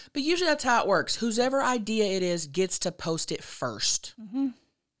 But usually that's how it works. Whosever idea it is gets to post it first. Mm-hmm.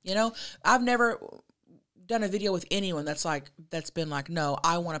 You know, I've never done a video with anyone that's been like, no,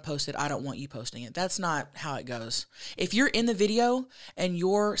 I want to post it. I don't want you posting it. That's not how it goes. If you're in the video and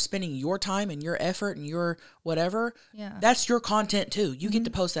you're spending your time and your effort and your whatever, that's your content too. You get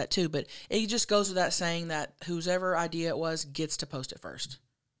to post that too. But it just goes without saying that whosever idea it was gets to post it first.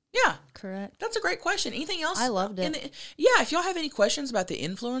 Yeah. Correct. That's a great question. Anything else? I loved it. If y'all have any questions about the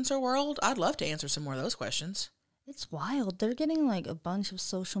influencer world, I'd love to answer some more of those questions. It's wild. They're getting like a bunch of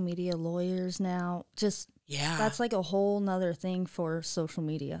social media lawyers now. That's like a whole nother thing for social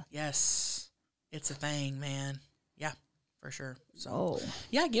media. Yes. It's a thing, man. Yeah, for sure. So,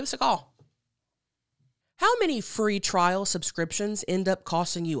 yeah, give us a call. How many free trial subscriptions end up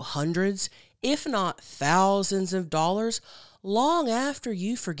costing you hundreds, if not thousands of dollars long after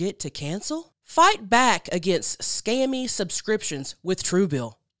you forget to cancel? Fight back against scammy subscriptions with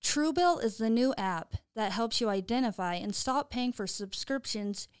Truebill. Truebill is the new app that helps you identify and stop paying for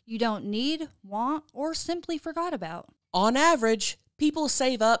subscriptions you don't need, want, or simply forgot about. On average, people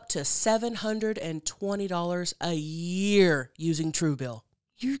save up to $720 a year using Truebill.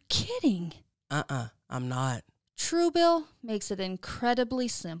 You're kidding. I'm not. Truebill makes it incredibly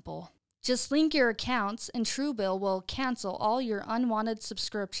simple. Just link your accounts and Truebill will cancel all your unwanted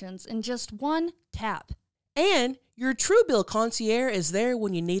subscriptions in just one tap. And your Truebill concierge is there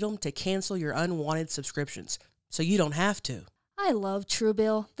when you need them to cancel your unwanted subscriptions, so you don't have to. I love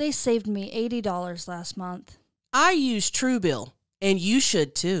Truebill. They saved me $80 last month. I use Truebill, and you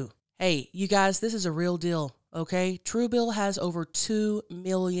should too. Hey, you guys, this is a real deal, okay? Truebill has over 2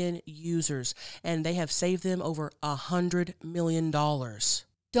 million users, and they have saved them over $100 million.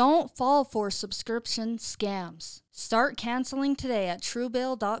 Don't fall for subscription scams. Start canceling today at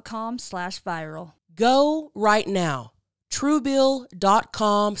Truebill.com/viral. Go right now.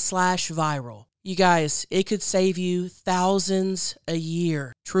 Truebill.com/viral. You guys, it could save you thousands a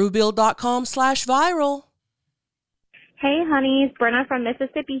year. Truebill.com/viral. Hey, honeys. Brenna from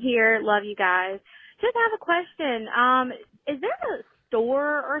Mississippi here. Love you guys. Just have a question. Is there a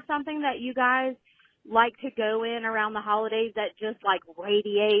store or something that you guys like to go in around the holidays that just like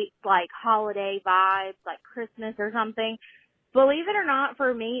radiates like holiday vibes, like Christmas or something? Believe it or not,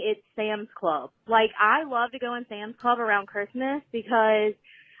 for me, it's Sam's Club. Like, I love to go in Sam's Club around Christmas because,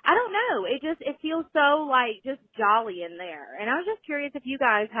 I don't know, it feels so, like, just jolly in there. And I was just curious if you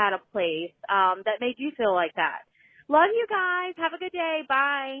guys had a place that made you feel like that. Love you guys. Have a good day.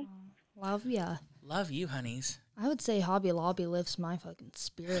 Bye. Love ya. Love you, honeys. I would say Hobby Lobby lifts my fucking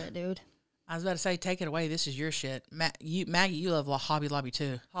spirit, dude. I was about to say, take it away. This is your shit. Maggie, you love Hobby Lobby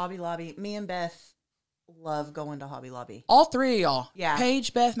too. Hobby Lobby. Me and Beth love going to Hobby Lobby. All three of y'all. Yeah.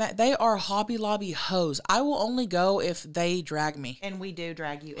 Paige, Beth, Matt, they are Hobby Lobby hoes. I will only go if they drag me. And we do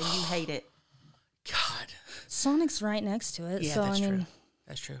drag you, and you hate it. God. Sonic's right next to it, yeah, so that's I mean, true.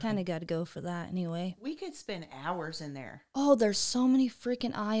 That's true. Kind of got to go for that anyway. We could spend hours in there. Oh, there's so many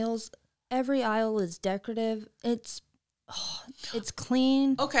freaking aisles. every aisle is decorative. It's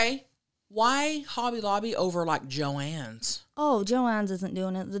clean. Okay. Why Hobby Lobby over like Joann's? Oh, Joann's isn't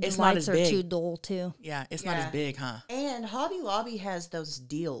doing it. The It's not lights as are big. too dull too. Yeah, it's not as big, huh? And Hobby Lobby has those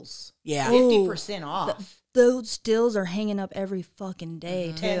deals. Yeah. 50% off. Those deals are hanging up every fucking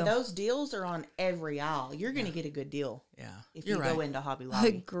day too. And those deals are on every aisle. You're going to get a good deal. Yeah. If You're you right. go into Hobby A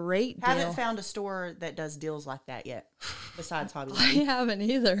Lobby. great deal. Haven't found a store that does deals like that yet, besides Hobby I Lobby. haven't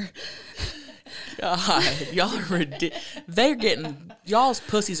either. God, y'all are ridiculous. They're getting, y'all's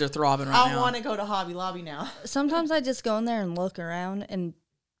pussies are throbbing right now. I want to go to Hobby Lobby now. Sometimes I just go in there and look around and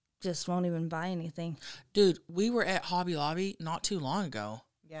just won't even buy anything. Dude, we were at Hobby Lobby not too long ago.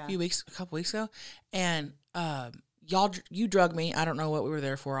 Yeah. A couple weeks ago. And you drug me. I don't know what we were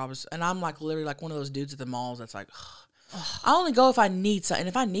there for. And I'm like literally like one of those dudes at the malls that's like, I only go if I need something. And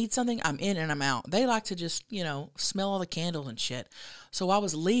if I need something, I'm in and I'm out. They like to just, smell all the candles and shit. So I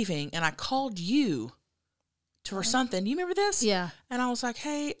was leaving and I called you for something. Do you remember this? Yeah. And I was like,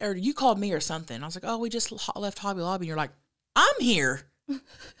 hey, or you called me or something. I was like, oh, we just left Hobby Lobby. And you're like, I'm here. I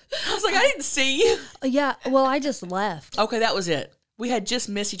was like, I didn't see you. Yeah, well, I just left. Okay, that was it. We had just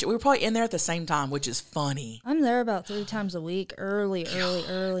missed each other. We were probably in there at the same time, which is funny. I'm there about 3 times a week, early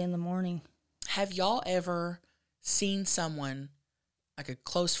in the morning. Have y'all ever seen someone, like a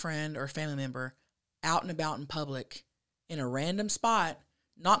close friend or family member, out and about in public in a random spot,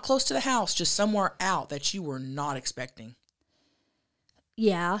 not close to the house, just somewhere out that you were not expecting?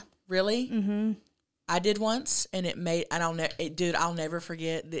 Yeah. Really? Mm-hmm. I did once, and it made, and I'll never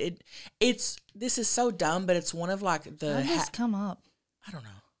forget. This is so dumb, but it's one of like the. How did this come up? I don't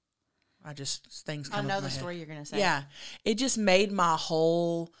know. Things come I up know in my the head. story you're going to say. Yeah. It just made my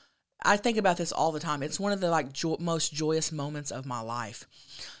whole, I think about this all the time. It's one of the like most joyous moments of my life.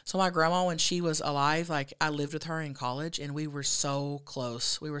 So my grandma, when she was alive, like I lived with her in college and we were so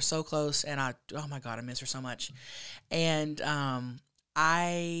close. And oh my God, I miss her so much. And,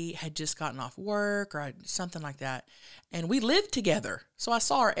 I had just gotten off work or something like that, and we lived together. So I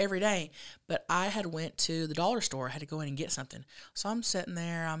saw her every day, but I had went to the dollar store. I had to go in and get something. So I'm sitting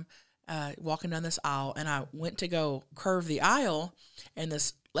there, I'm walking down this aisle, and I went to go curve the aisle, and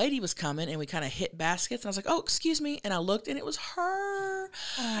this lady was coming, and we kind of hit baskets, and I was like, oh, excuse me, and I looked, and it was her.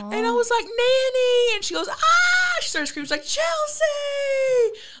 Aww. And I was like, Nanny, and she goes, ah, she started screaming, she's like,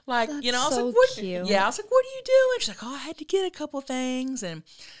 Chelcie, like, That's I was so like, what? cute. Yeah, I was like, what are you doing? She's like, oh, I had to get a couple things, and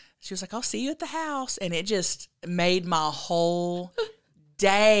she was like, I'll see you at the house, and it just made my whole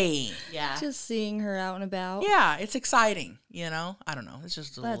day. Yeah. Just seeing her out and about. Yeah, it's exciting, I don't know, it's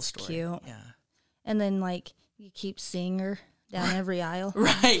just a little That's story. cute. Yeah. And then, like, you keep seeing her down every aisle.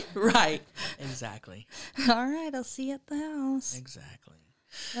 Right. Exactly. All right, I'll see you at the house. Exactly.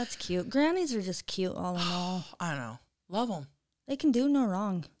 That's cute. Grannies are just cute all in all. I know. Love them. They can do no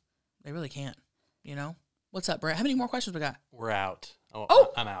wrong. They really can't, What's up, Brett? How many more questions we got? We're out.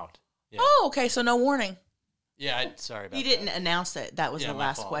 Oh. I'm out. Yeah. Oh, okay, so no warning. Yeah, sorry about You didn't announce it. That was Yeah, the my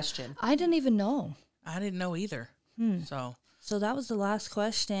last fault. question. I didn't even know. I didn't know either. So that was the last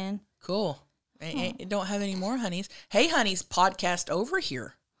question. Cool. Don't have any more honeys. Hey, honeys, podcast over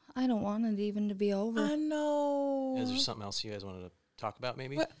here. I don't want it even to be over. I know. Is there something else you guys wanted to talk about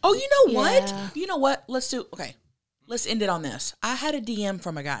maybe? What? Oh, you know what? Yeah. You know what? Let's end it on this. I had a DM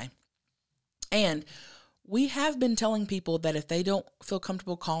from a guy, and we have been telling people that if they don't feel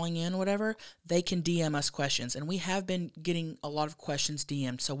comfortable calling in, whatever, they can DM us questions. And we have been getting a lot of questions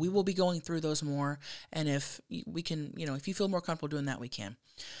DM'd. So we will be going through those more. And if we can, if you feel more comfortable doing that, we can.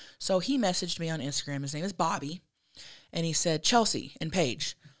 So he messaged me on Instagram. His name is Bobby. And he said, Chelcie and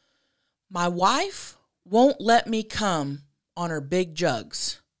Paige, my wife won't let me come on her big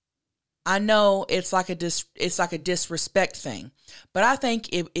jugs. I know it's like a disrespect thing, but I think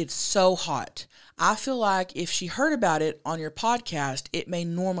it's so hot. I feel like if she heard about it on your podcast, it may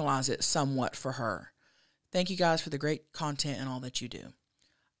normalize it somewhat for her. Thank you guys for the great content and all that you do.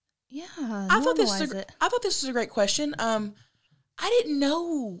 Yeah, I thought this was a great question. I didn't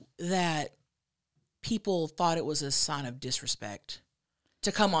know that people thought it was a sign of disrespect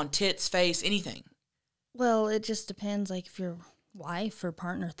to come on tits, face, anything. Well, it just depends. Like, if your wife or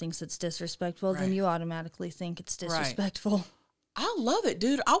partner thinks it's disrespectful, then you automatically think it's disrespectful. Right. I love it,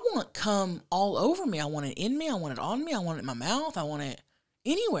 dude. I want cum all over me. I want it in me. I want it on me. I want it in my mouth. I want it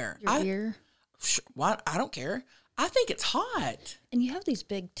anywhere. Your ear. What? I don't care. I think it's hot. And you have these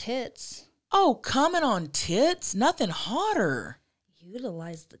big tits. Oh, coming on tits? Nothing hotter.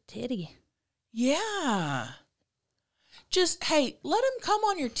 Utilize the titty. Yeah. Just, hey, let him come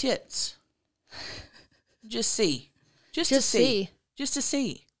on your tits. Just see. Just to see. Just to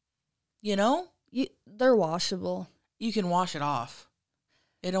see. They're washable. You can wash it off.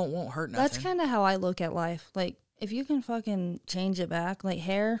 It won't hurt nothing. That's kind of how I look at life. Like, if you can fucking change it back, like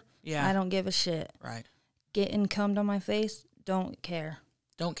hair, Yeah. I don't give a shit. Right. Getting cummed on my face, don't care.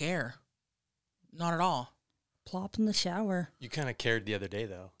 Don't care. Not at all. Plop in the shower. You kind of cared the other day,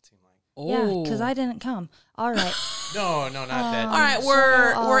 though. It seemed like. Yeah, because I didn't come. All right. No, not that. All right,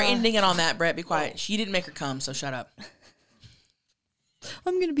 we're ending it on that, Brett. Be quiet. She didn't make her come, so shut up.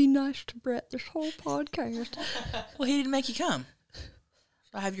 I'm going to be nice to Brett this whole podcast. Well, he didn't make you come.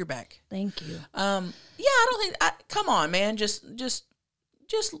 So I have your back. Thank you. Yeah, I don't think. Come on, man. Just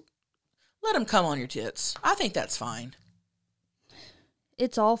let him come on your tits. I think that's fine.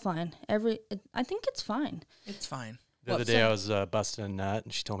 It's all fine. I think it's fine. It's fine. The other day I was busting a nut,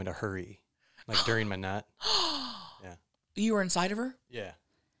 and she told me to hurry, like during my nut. Yeah. You were inside of her? Yeah.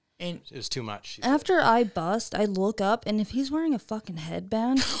 And it was too much. After I bust, I look up, and if he's wearing a fucking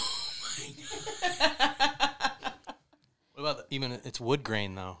headband. What about even it's wood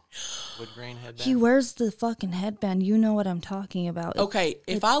grain though? Wood grain headband. He wears the fucking headband. You know what I'm talking about. Okay,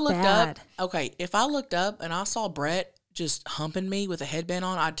 if I looked up and I saw Brett just humping me with a headband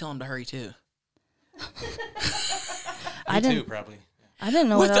on, I'd tell him to hurry too. Me too, probably. I didn't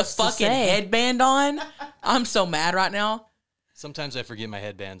know with what else the fucking to say. headband on. I'm so mad right now. Sometimes I forget my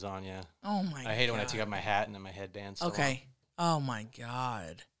headbands on. Yeah. Oh my. I hate it when I take off my hat and then my headband's still Okay. Oh my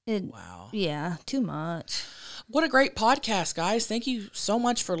God. Wow. Yeah, too much. What a great podcast, guys. Thank you so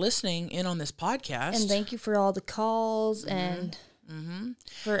much for listening in on this podcast. And thank you for all the calls and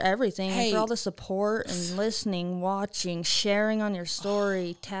for everything. Hey. For all the support and listening, watching, sharing on your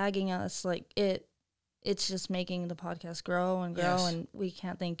story, tagging us. Like it's just making the podcast grow and grow, Yes. and we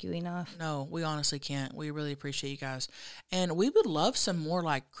can't thank you enough. No, we honestly can't. We really appreciate you guys. And we would love some more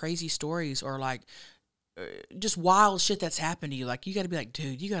like crazy stories or like just wild shit that's happened to you. Like, you got to be like,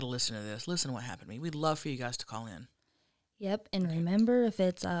 dude, you got to listen to this. Listen to what happened to me. We'd love for you guys to call in. Yep, and remember, if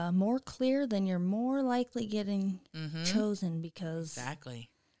it's more clear, then you're more likely getting chosen because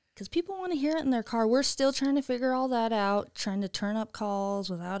people want to hear it in their car. We're still trying to figure all that out, trying to turn up calls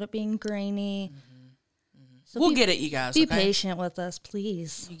without it being grainy. So We'll get it, you guys. Be okay? patient with us,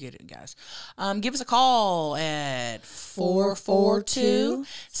 please. You get it, guys. Give us a call at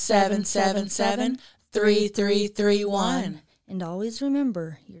 442-777-3331. And always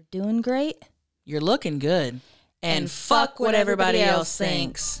remember, you're doing great. You're looking good. And fuck what everybody else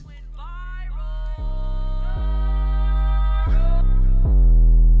thinks.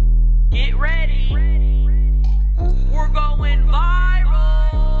 Get ready.